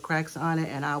chips or cracks on it,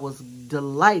 and I was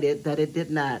delighted that it did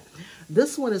not.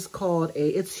 This one is called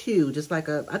it's huge. It's like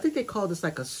I think they call this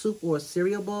like a soup or a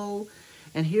cereal bowl.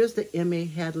 And here's the M.A.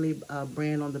 Hadley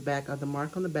brand on the back, the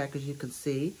mark on the back, as you can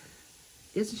see.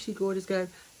 Isn't she gorgeous, guys?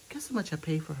 Guess how much I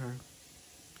paid for her?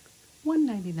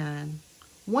 $1.99.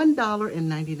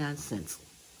 $1.99.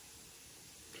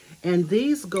 And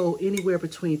these go anywhere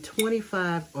between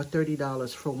 $25 or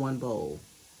 $30 for one bowl.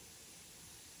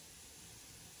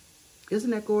 Isn't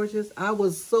that gorgeous? I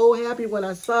was so happy when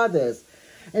I saw this.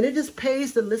 And it just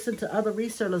pays to listen to other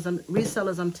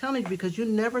resellers, I'm telling you, because you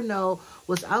never know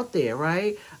what's out there,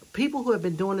 right? People who have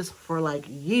been doing this for like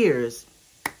years.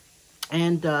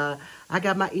 And I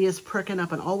got my ears perking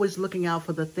up and always looking out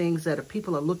for the things that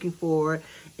people are looking for.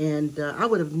 And I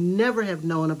would have never have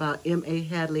known about M.A.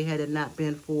 Hadley had it not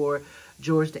been for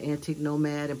George the Antique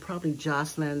Nomad and probably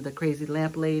Jocelyn, the crazy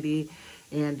lamp lady.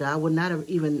 And I would not have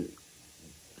even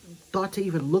thought to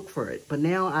even look for it. But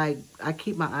now I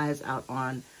keep my eyes out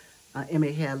on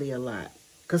M.A. Hadley a lot,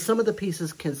 because some of the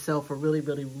pieces can sell for really,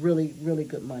 really, really, really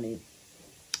good money.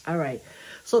 All right.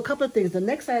 So a couple of things. The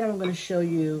next item I'm going to show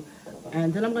you,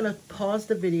 and then I'm going to pause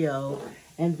the video,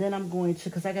 and then I'm going to,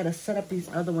 because I got to set up these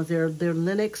other ones. They're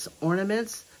Lenox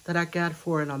ornaments that I got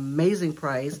for an amazing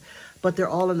price, but they're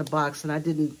all in the box, and I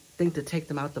didn't think to take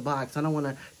them out the box. I don't want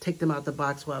to take them out the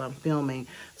box while I'm filming.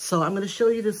 So I'm going to show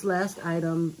you this last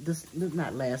item, this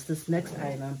next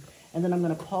item, and then I'm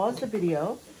going to pause the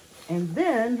video, and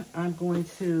then I'm going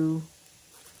to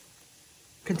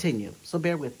continue. So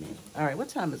bear with me. All right, what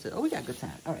time is it? Oh, we got good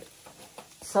time. All right.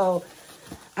 So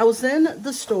I was in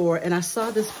the store and I saw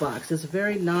this box. It's a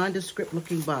very nondescript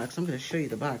looking box. I'm going to show you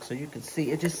the box so you can see.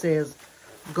 It just says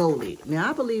Goli. Now,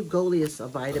 I believe Goli is a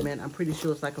vitamin. I'm pretty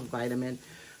sure it's like a vitamin.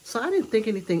 So I didn't think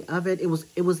anything of it. It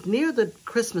was near the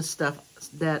Christmas stuff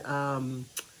that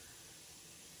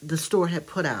the store had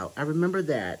put out. I remember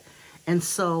that. And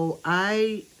so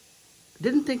I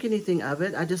didn't think anything of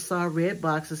it. I just saw a red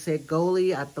box that said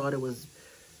Goli. I thought it was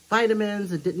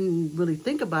vitamins and didn't really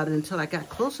think about it until I got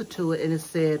closer to it, and it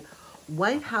said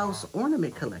White House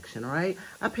Ornament Collection, right?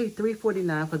 I paid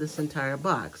 $3.49 for this entire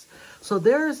box. So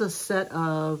there is a set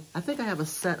of, I think I have a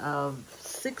set of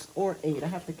 6 or 8. I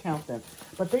have to count them.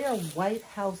 But they are White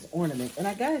House ornaments. And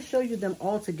I got to show you them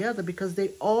all together because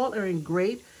they all are in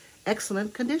great,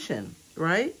 excellent condition,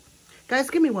 right? Guys,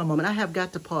 give me one moment. I have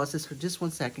got to pause this for just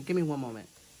 1 second. Give me one moment.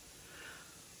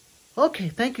 Okay,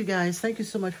 thank you guys. Thank you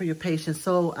so much for your patience.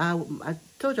 So I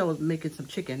told you I was making some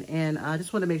chicken, and I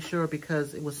just want to make sure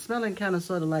because it was smelling kind of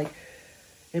sort of like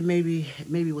it maybe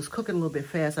was cooking a little bit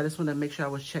fast. I just wanted to make sure I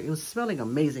was checking. It was smelling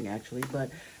amazing actually,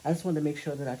 but I just wanted to make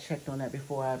sure that I checked on that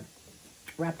before I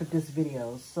wrapped up this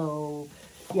video. So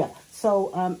yeah.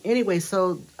 So anyway,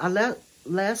 so I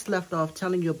last left off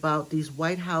telling you about these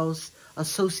White House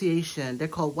Association. They're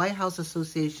called White House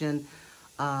Association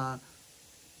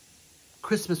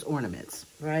Christmas ornaments,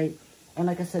 right? And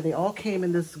like I said, they all came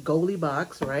in this Goli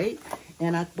box, right?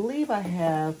 And I believe I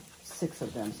have 6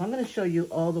 of them. So I'm going to show you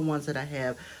all the ones that I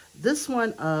have. This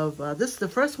one of, the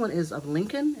first one is of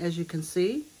Lincoln, as you can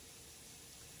see.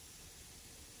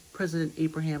 President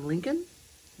Abraham Lincoln,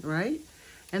 right?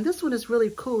 And this one is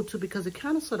really cool too because it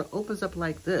kind of sort of opens up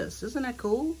like this. Isn't that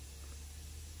cool?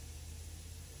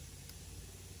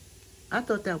 I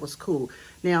thought that was cool.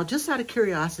 Now, just out of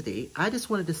curiosity, I just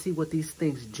wanted to see what these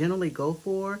things generally go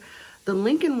for. The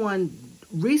Lincoln one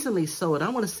recently sold, I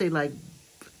want to say like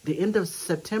the end of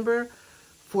September,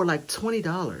 for like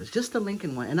 $20. Just the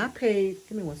Lincoln one. And I paid,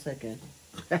 give me 1 second.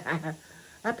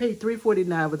 I paid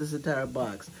 $3.49 for this entire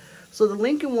box. So the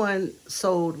Lincoln one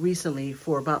sold recently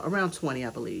for about around $20,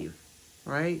 I believe.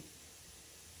 Right?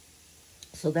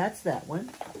 So that's that one.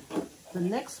 The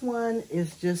next one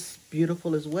is just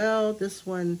beautiful as well. This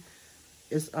one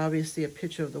is obviously a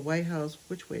picture of the White House.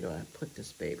 Which way do I put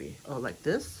this baby? Oh, like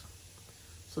this.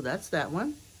 So that's that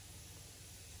one.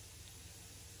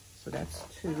 So that's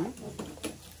 2.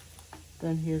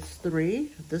 Then here's 3.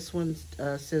 This one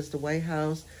says the White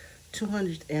House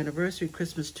 200th Anniversary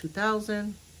Christmas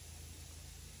 2000.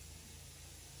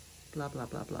 Blah, blah,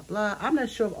 blah, blah, blah. I'm not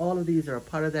sure if all of these are a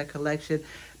part of that collection.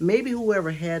 Maybe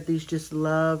whoever had these just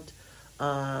loved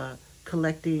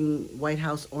collecting White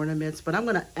House ornaments, but I'm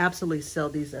going to absolutely sell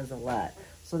these as a lot.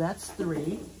 So that's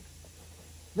 3.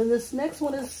 Then this next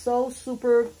one is so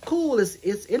super cool. It's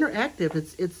interactive.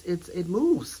 It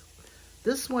moves.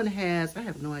 This one has, I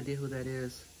have no idea who that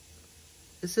is.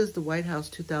 It says the White House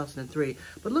 2003.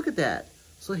 But look at that.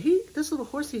 So this little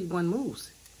horsey one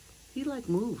moves. He like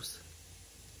moves.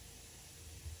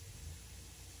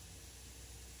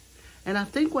 And I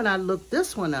think when I looked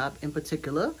this one up in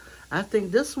particular, I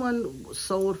think this one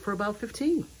sold for about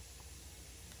 $15.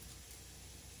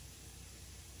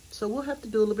 So we'll have to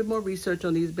do a little bit more research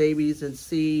on these babies and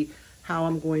see how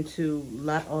I'm going to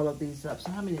lot all of these up.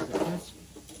 So how many is it? That's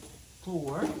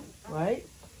 4, right?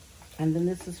 And then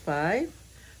this is 5.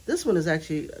 This one is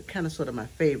actually kind of sort of my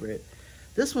favorite.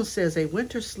 This one says a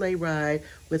winter sleigh ride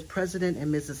with President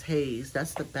and Mrs. Hayes.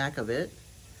 That's the back of it.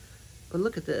 But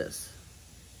look at this.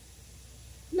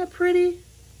 Isn't that pretty?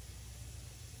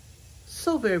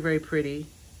 So very, very pretty.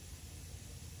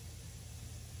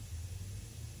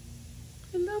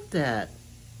 I love that.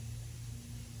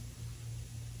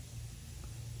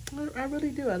 I really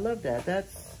do. I love that.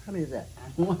 That's, how many is that?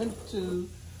 1, 2,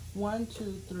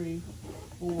 3,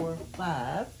 4,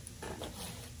 5.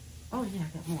 Oh yeah,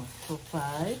 I got more. So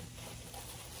 5,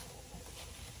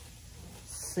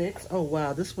 6. Oh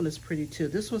wow, this one is pretty too.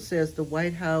 This one says the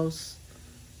White House.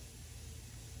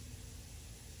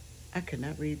 I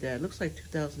cannot read that. It looks like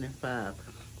 2005.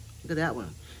 Look at that one.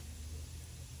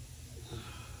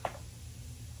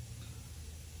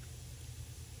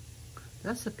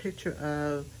 That's a picture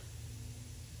of,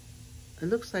 it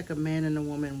looks like a man and a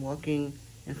woman walking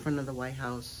in front of the White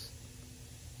House.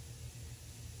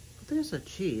 But there's a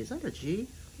G. Is that a G?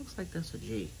 Looks like that's a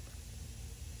G.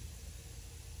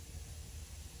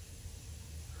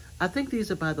 I think these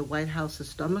are by the White House.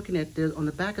 I'm looking at this. On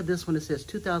the back of this one, it says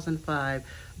 2005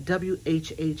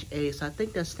 WHHA. So I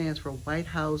think that stands for White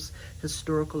House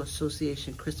Historical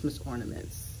Association Christmas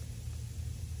Ornaments.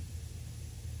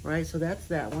 Right, so that's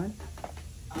that one.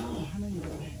 Oh, how many do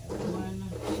I have?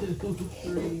 1, 2,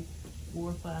 3,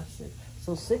 4, 5, 6.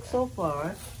 So 6 so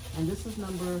far, and this is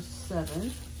number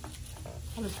 7.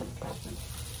 How much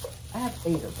I have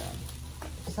 8 of them.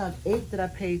 So I have 8 that I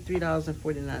paid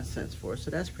 $3.49 for.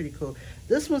 So that's pretty cool.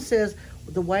 This one says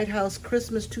the White House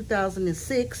Christmas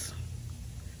 2006.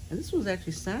 And this one's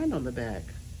actually signed on the back.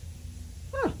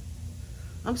 Huh.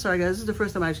 I'm sorry, guys. This is the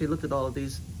first time I actually looked at all of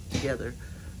these together.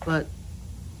 But,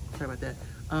 sorry about that.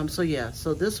 So, yeah.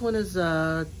 So, this one is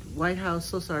White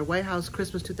House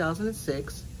Christmas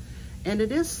 2006. And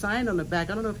it is signed on the back.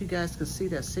 I don't know if you guys can see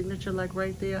that signature like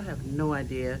right there. I have no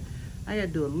idea. I got to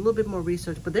do a little bit more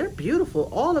research. But they're beautiful.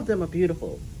 All of them are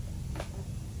beautiful.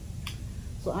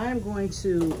 So, I am going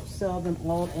to sell them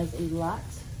all as a lot.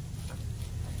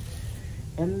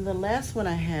 And the last one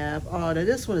I have, oh,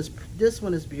 this one is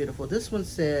beautiful. This one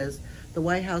says the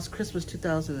White House Christmas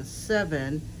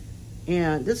 2007,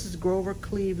 and this is Grover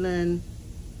Cleveland.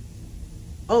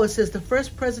 Oh, it says the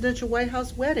first presidential White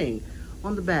House wedding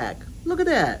on the back. Look at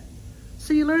that.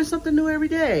 So you learn something new every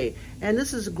day. And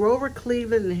this is Grover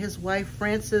Cleveland and his wife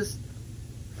Frances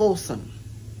Folsom.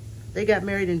 They got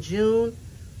married in June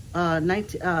June the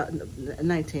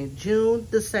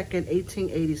 2nd,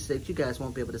 1886. You guys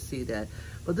won't be able to see that.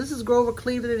 But this is Grover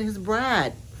Cleveland and his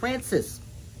bride, Frances.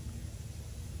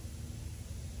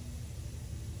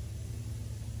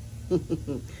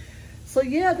 So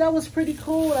yeah, that was pretty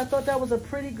cool. I thought that was a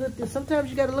pretty good thing. Sometimes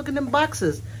you got to look in them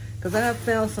boxes, because I have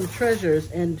found some treasures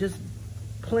in just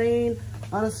plain,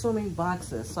 unassuming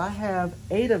boxes. So I have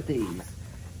 8 of these,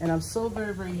 and I'm so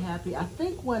very, very happy. I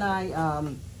think when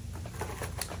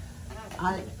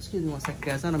excuse me one second,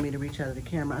 guys. I don't mean to reach out of the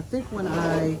camera. I think when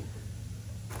I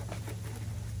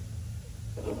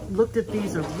looked at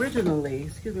these originally,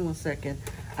 excuse me one second,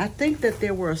 I think that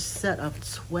there were a set of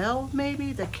 12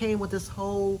 maybe that came with this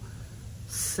whole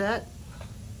set.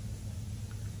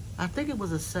 I think it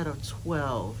was a set of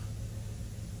 12.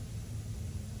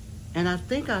 And I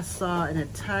think I saw an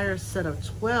entire set of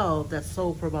 12 that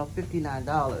sold for about $59.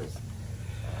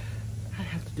 I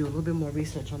have to do a little bit more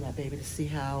research on that, baby, to see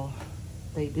how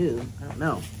they do. I don't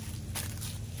know.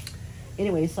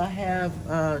 Anyway, so I have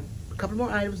a couple more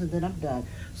items and then I'm done.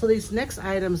 So these next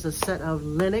items, a set of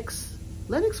Lenox.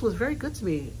 Lenox was very good to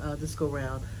me this go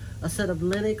round. A set of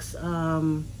Lenox, what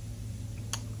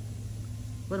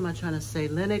am I trying to say?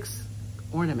 Lenox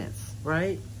ornaments,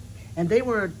 right? And they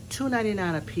were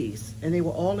 $2.99 a piece, and they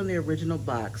were all in the original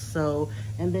box. So,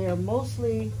 and they are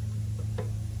mostly,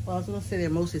 well, I was gonna say they're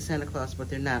mostly Santa Claus, but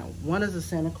they're not. One is a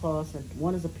Santa Claus, and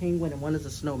one is a penguin, and one is a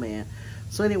snowman.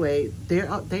 So anyway, they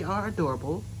are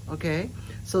adorable, okay?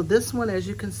 So this one, as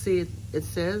you can see, it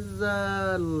says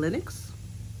Lenox.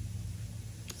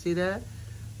 See that?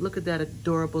 Look at that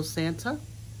adorable Santa.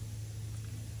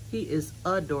 He is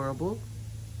adorable.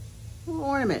 Little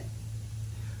ornament.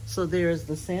 So there's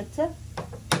the Santa.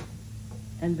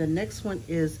 And the next one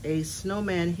is a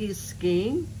snowman. He's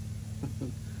skiing.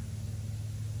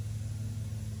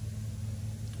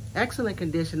 Excellent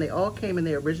condition. They all came in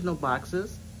their original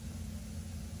boxes.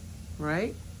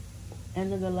 Right?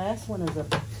 And then the last one is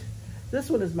this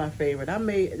one is my favorite.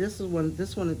 This one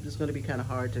is going to be kind of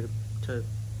hard to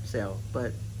sell,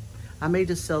 but I may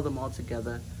just sell them all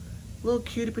together. Little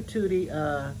cutie patootie,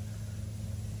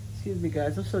 excuse me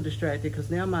guys, I'm so distracted because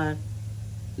now my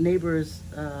neighbors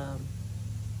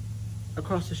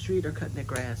across the street are cutting their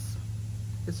grass.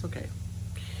 It's okay.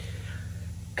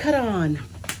 Cut on.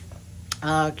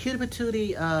 Cutie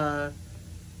patootie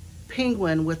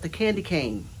penguin with the candy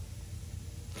cane.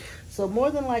 So more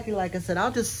than likely, like I said,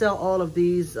 I'll just sell all of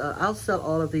these. I'll sell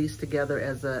all of these together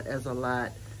as a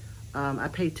lot. I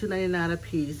paid $2.99 a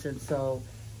piece, and so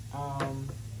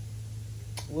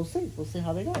we'll see. We'll see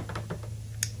how they go.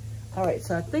 All right,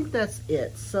 so I think that's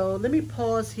it. So let me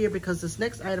pause here because this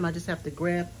next item I just have to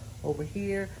grab over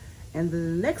here, and the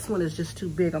next one is just too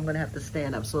big. I'm gonna have to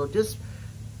stand up. So just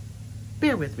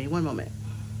bear with me one moment.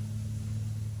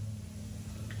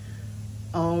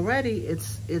 Alrighty,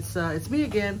 it's me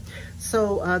again.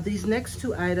 So these next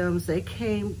 2 items,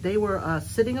 they were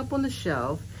sitting up on the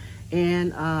shelf,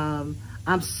 and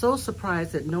I'm so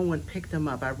surprised that no one picked them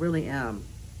up. I really am.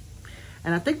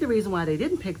 And I think the reason why they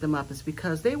didn't pick them up is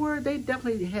because they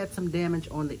definitely had some damage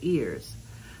on the ears.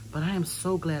 But I am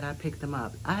so glad I picked them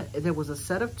up. There was a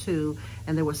set of 2,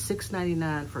 and they were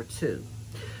 $6.99 for 2.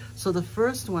 So the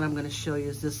first one I'm going to show you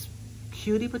is this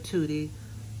cutie patootie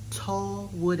tall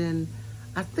wooden.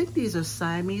 I think these are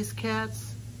Siamese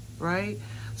cats, right?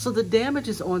 So the damage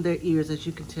is on their ears, as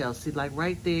you can tell. See, like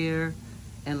right there,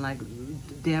 and like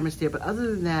damage there. But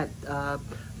other than that,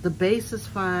 the base is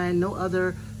fine. No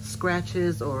other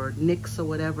scratches or nicks or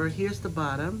whatever. Here's the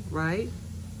bottom, right?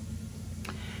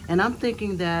 And I'm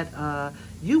thinking that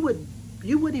you would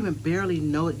you wouldn't even barely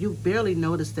know it. You barely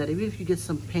notice that. Even if you get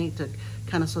some paint to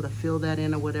kind of sort of fill that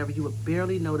in or whatever, you would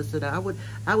barely notice it. I would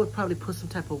probably put some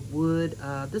type of wood.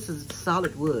 This is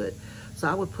solid wood, so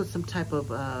I would put some type of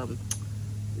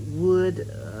wood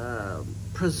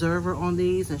preserver on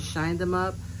these and shine them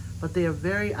up. But they are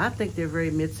I think they're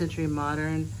very mid-century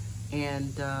modern,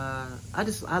 and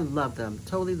I love them.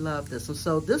 Totally love this one.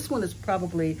 So this one is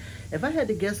probably, if I had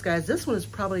to guess, guys, this one is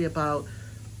probably about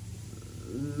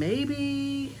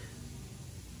maybe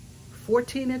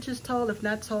 14 inches tall, if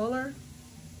not taller,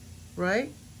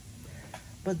 right?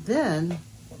 But then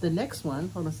the next one,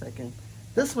 hold on a second.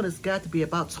 This one has got to be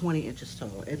about 20 inches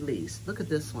tall, at least. Look at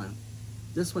this one.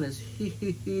 This one is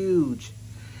huge.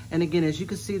 And again, as you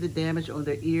can see the damage on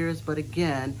their ears, but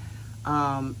again,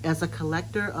 as a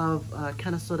collector of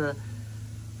kind of sort of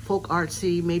folk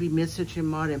artsy, maybe mid-century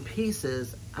modern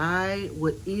pieces, I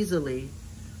would easily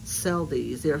sell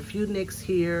these. There are a few nicks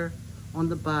here on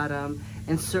the bottom,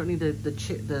 and certainly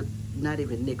the not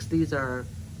even nicks, these are,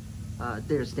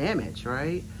 there's damage,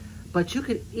 right? But you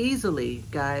could easily,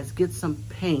 guys, get some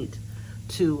paint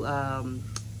to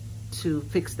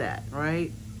fix that,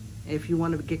 right? If you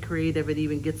want to get creative and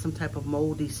even get some type of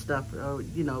moldy stuff, or,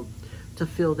 you know, to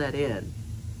fill that in.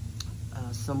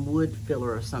 Some wood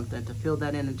filler or something to fill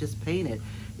that in and just paint it.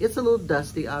 It's a little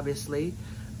dusty, obviously,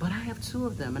 but I have two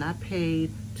of them and I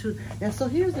paid two. And so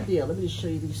here's the deal. Let me just show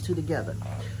you these two together.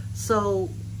 So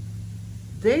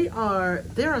there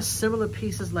are similar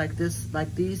pieces like this,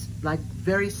 like these, like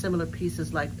very similar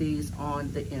pieces like these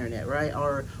on the internet, right?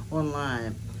 Or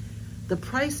online. The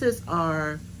prices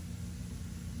are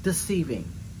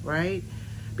deceiving, right?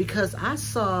 Because I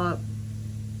saw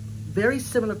very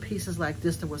similar pieces like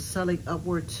this that were selling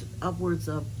upwards of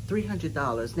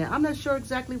 $300. Now, I'm not sure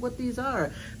exactly what these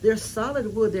are. They're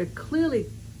solid wood. They're clearly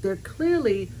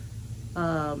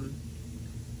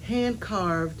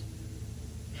hand-carved,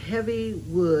 heavy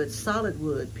wood, solid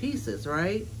wood pieces,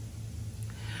 right?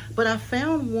 But I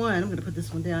found one, I'm gonna put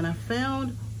this one down. I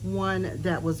found one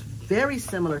that was very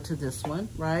similar to this one,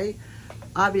 right?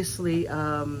 Obviously,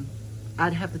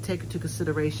 I'd have to take into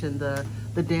consideration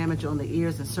the damage on the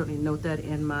ears and certainly note that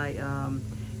in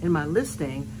my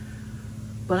listing.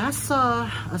 But I saw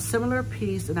a similar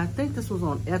piece, and I think this was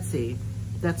on Etsy,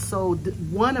 that sold,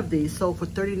 one of these sold for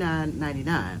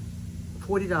 $39.99,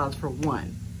 $40 for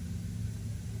one.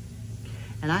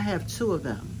 And I have two of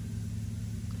them.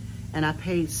 And I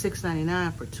paid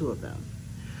 $6.99 for two of them.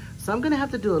 So I'm gonna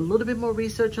have to do a little bit more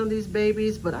research on these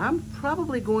babies, but I'm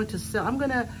probably going to sell, I'm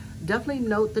gonna definitely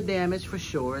note the damage for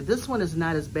sure. This one is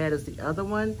not as bad as the other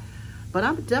one, but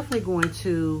I'm definitely going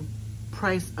to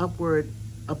price upward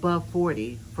above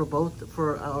 40 for both,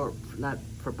 or not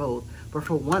for both, but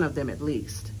for one of them at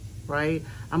least, right?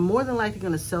 I'm more than likely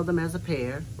gonna sell them as a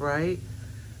pair, right?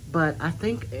 But I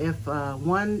think if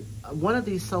one of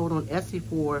these sold on Etsy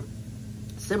for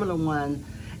similar one,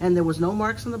 and there was no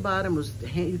marks on the bottom, it was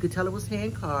you could tell it was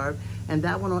hand carved, and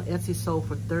that one on Etsy sold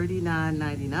for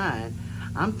 $39.99.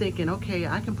 I'm thinking, okay,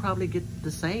 I can probably get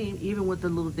the same, even with the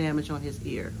little damage on his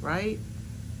ear, right?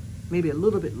 Maybe a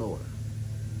little bit lower,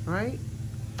 right?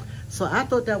 So I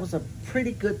thought that was a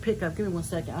pretty good pickup. Give me 1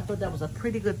 second. I thought that was a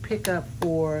pretty good pickup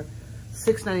for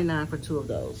 $6.99 for two of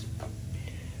those.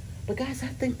 But guys, I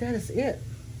think that is it.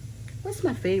 What's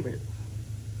my favorite?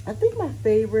 I think my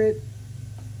favorite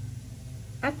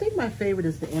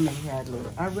is the Emma Hadley.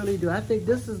 I really do. I think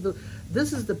this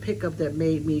is the pickup that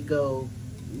made me go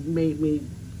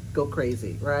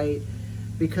crazy, right?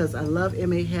 Because I love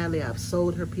Emma Hadley. I've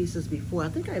sold her pieces before. I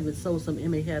think I even sold some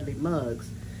Emma Hadley mugs.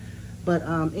 But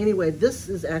anyway, this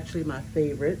is actually my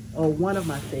favorite, or one of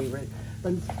my favorite.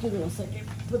 But give me 1 second.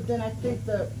 But then I think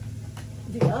the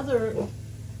other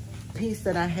piece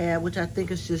that I have, which I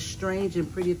think is just strange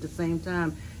and pretty at the same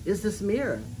time, is this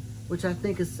mirror, which I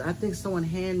think someone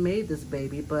handmade this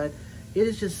baby, but it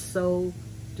is just so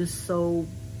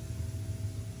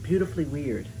beautifully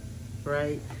weird,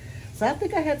 right? So I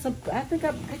think I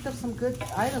picked up some good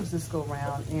items this go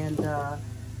round, and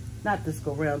not this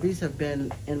go round, these have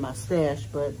been in my stash,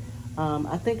 but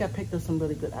I think I picked up some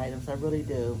really good items. I really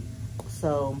do.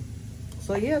 So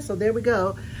yeah, so there we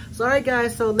go. So all right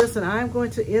guys, so listen, I'm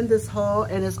going to end this haul,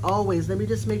 and as always, let me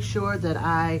just make sure that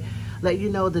I let you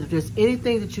know that if there's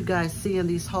anything that you guys see in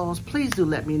these hauls, please do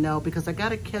let me know, because I got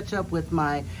to catch up with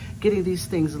my getting these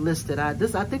things listed. I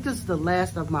think this is the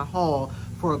last of my haul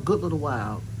for a good little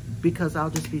while, because I'll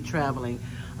just be traveling.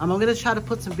 I'm going to try to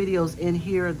put some videos in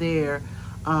here or there,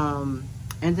 and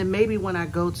then maybe when I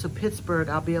go to Pittsburgh,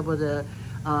 I'll be able to,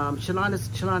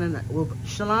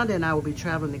 Shalonda and I will be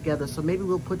traveling together, so maybe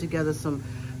we'll put together some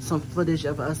footage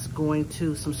of us going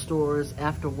to some stores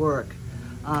after work,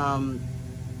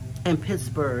 in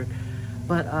Pittsburgh.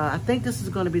 But I think this is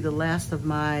going to be the last of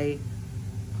my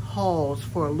hauls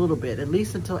for a little bit, at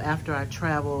least until after I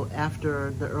travel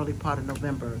after the early part of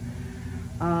November.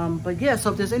 But yeah,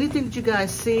 so if there's anything that you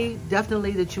guys see,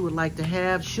 definitely that you would like to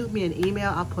have, shoot me an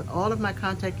email. I'll put all of my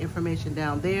contact information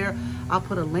down there. I'll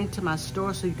put a link to my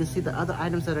store so you can see the other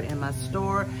items that are in my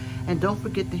store. And don't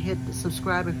forget to hit the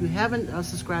subscribe. If you haven't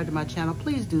subscribed to my channel,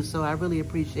 please do so. I really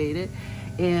appreciate it.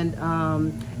 And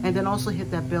then also hit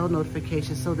that bell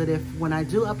notification so that when I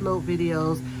do upload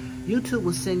videos, YouTube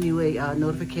will send you a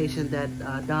notification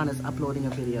that Don is uploading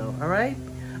a video. All right?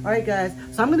 All right, guys,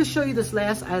 so I'm going to show you this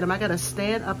last item. I got to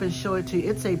stand up and show it to you.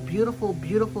 It's a beautiful,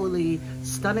 beautifully,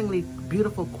 stunningly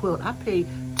beautiful quilt. I paid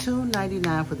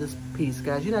 $2.99 for this piece,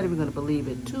 guys. You're not even going to believe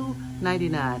it.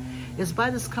 $2.99. It's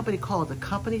by this company called The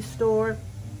Company Store.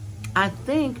 I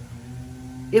think,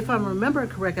 if I'm remembering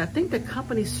correct, I think The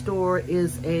Company Store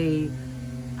is I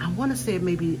want to say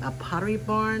maybe a Pottery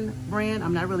Barn brand.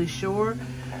 I'm not really sure.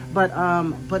 But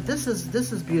this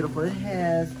is beautiful. It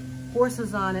has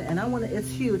horses on it, and it's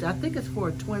huge. I think it's for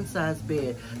a twin size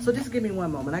bed. So just give me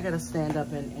one moment. I gotta stand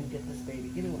up and get this baby.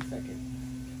 Give me 1 second.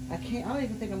 I don't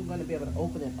even think I'm gonna be able to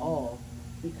open it all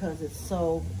because it's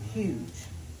so huge.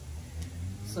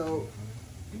 So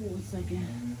give me 1 second.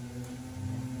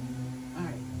 All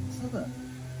right, so look at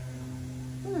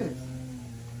this.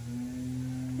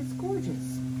 It's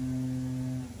gorgeous.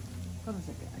 Hold on a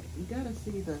second. You gotta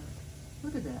see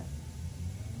look at that.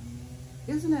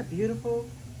 Isn't that beautiful?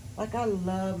 Like, I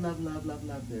love, love, love, love,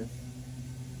 love this.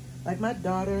 Like, my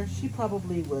daughter, she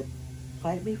probably would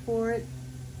fight me for it,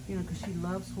 you know, because she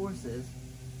loves horses.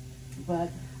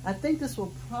 But I think this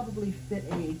will probably fit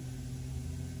a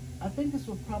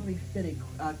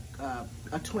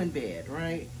twin bed,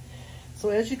 right? So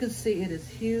as you can see, it is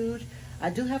huge. I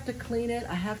do have to clean it.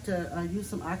 I have to use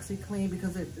some OxiClean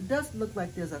because it does look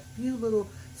like there's a few little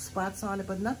spots on it,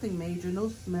 but nothing major, no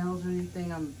smells or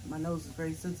anything. My nose is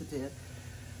very sensitive.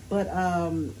 But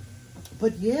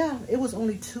yeah, it was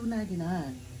only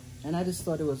 $2.99, and I just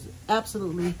thought it was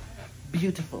absolutely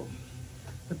beautiful.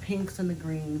 The pinks and the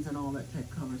greens and all that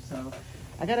type color. So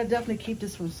I gotta definitely keep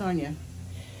this from Sonia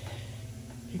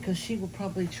because she will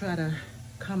probably try to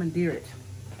commandeer it.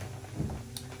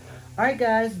 All right,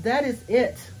 guys, that is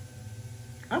it.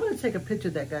 I'm gonna take a picture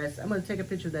of that, guys. I'm gonna take a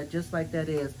picture of that just like that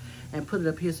is and put it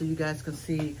up here so you guys can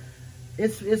see.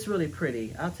 It's really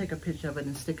pretty. I'll take a picture of it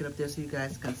and stick it up there so you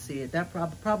guys can see it. That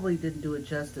probably didn't do it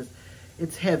justice.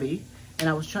 It's heavy, and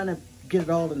I was trying to get it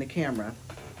all in the camera.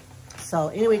 So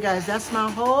anyway, guys, that's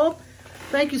my haul.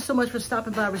 Thank you so much for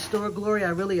stopping by Restore Glory. I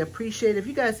really appreciate it. If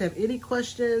you guys have any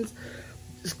questions,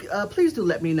 please do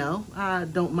let me know. I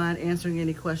don't mind answering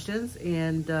any questions.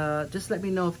 And just let me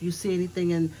know if you see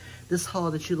anything in this haul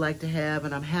that you'd like to have,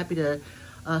 and I'm happy to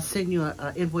send you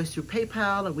an invoice through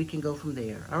PayPal, and we can go from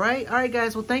there. All right,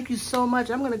 guys. Well, thank you so much.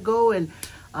 I'm gonna go and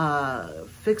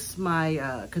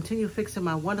continue fixing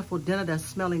my wonderful dinner that's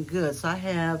smelling good. So I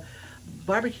have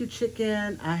barbecue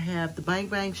chicken. I have the bang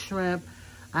bang shrimp.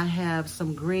 I have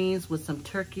some greens with some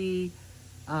turkey,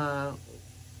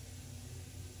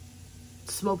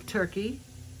 smoked turkey,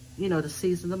 you know, to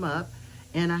season them up,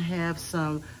 and I have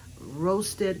some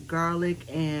roasted garlic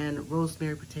and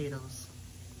rosemary potatoes.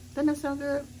 Doesn't that sound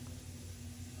good?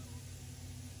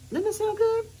 Doesn't that sound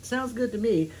good? Sounds good to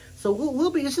me. So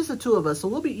we'll be, it's just the two of us, so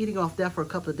we'll be eating off that for a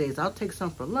couple of days. I'll take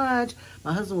some for lunch.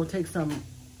 My husband will take some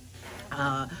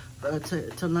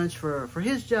to lunch for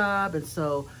his job, and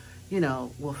so, you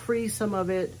know, we'll freeze some of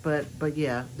it. But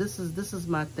yeah, this is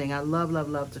my thing. I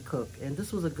love to cook, and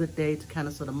this was a good day to kind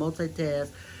of sort of multitask,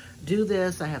 do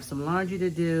this. I have some laundry to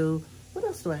do. What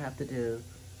else do I have to do?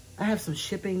 I have some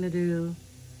shipping to do.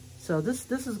 So this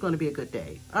is going to be a good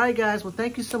day. All right, guys. Well,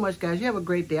 thank you so much, guys. You have a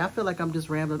great day. I feel like I'm just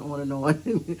rambling on and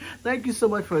on. Thank you so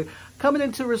much for coming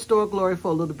into Restore Glory for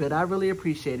a little bit. I really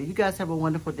appreciate it. You guys have a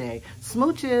wonderful day.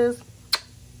 Smooches.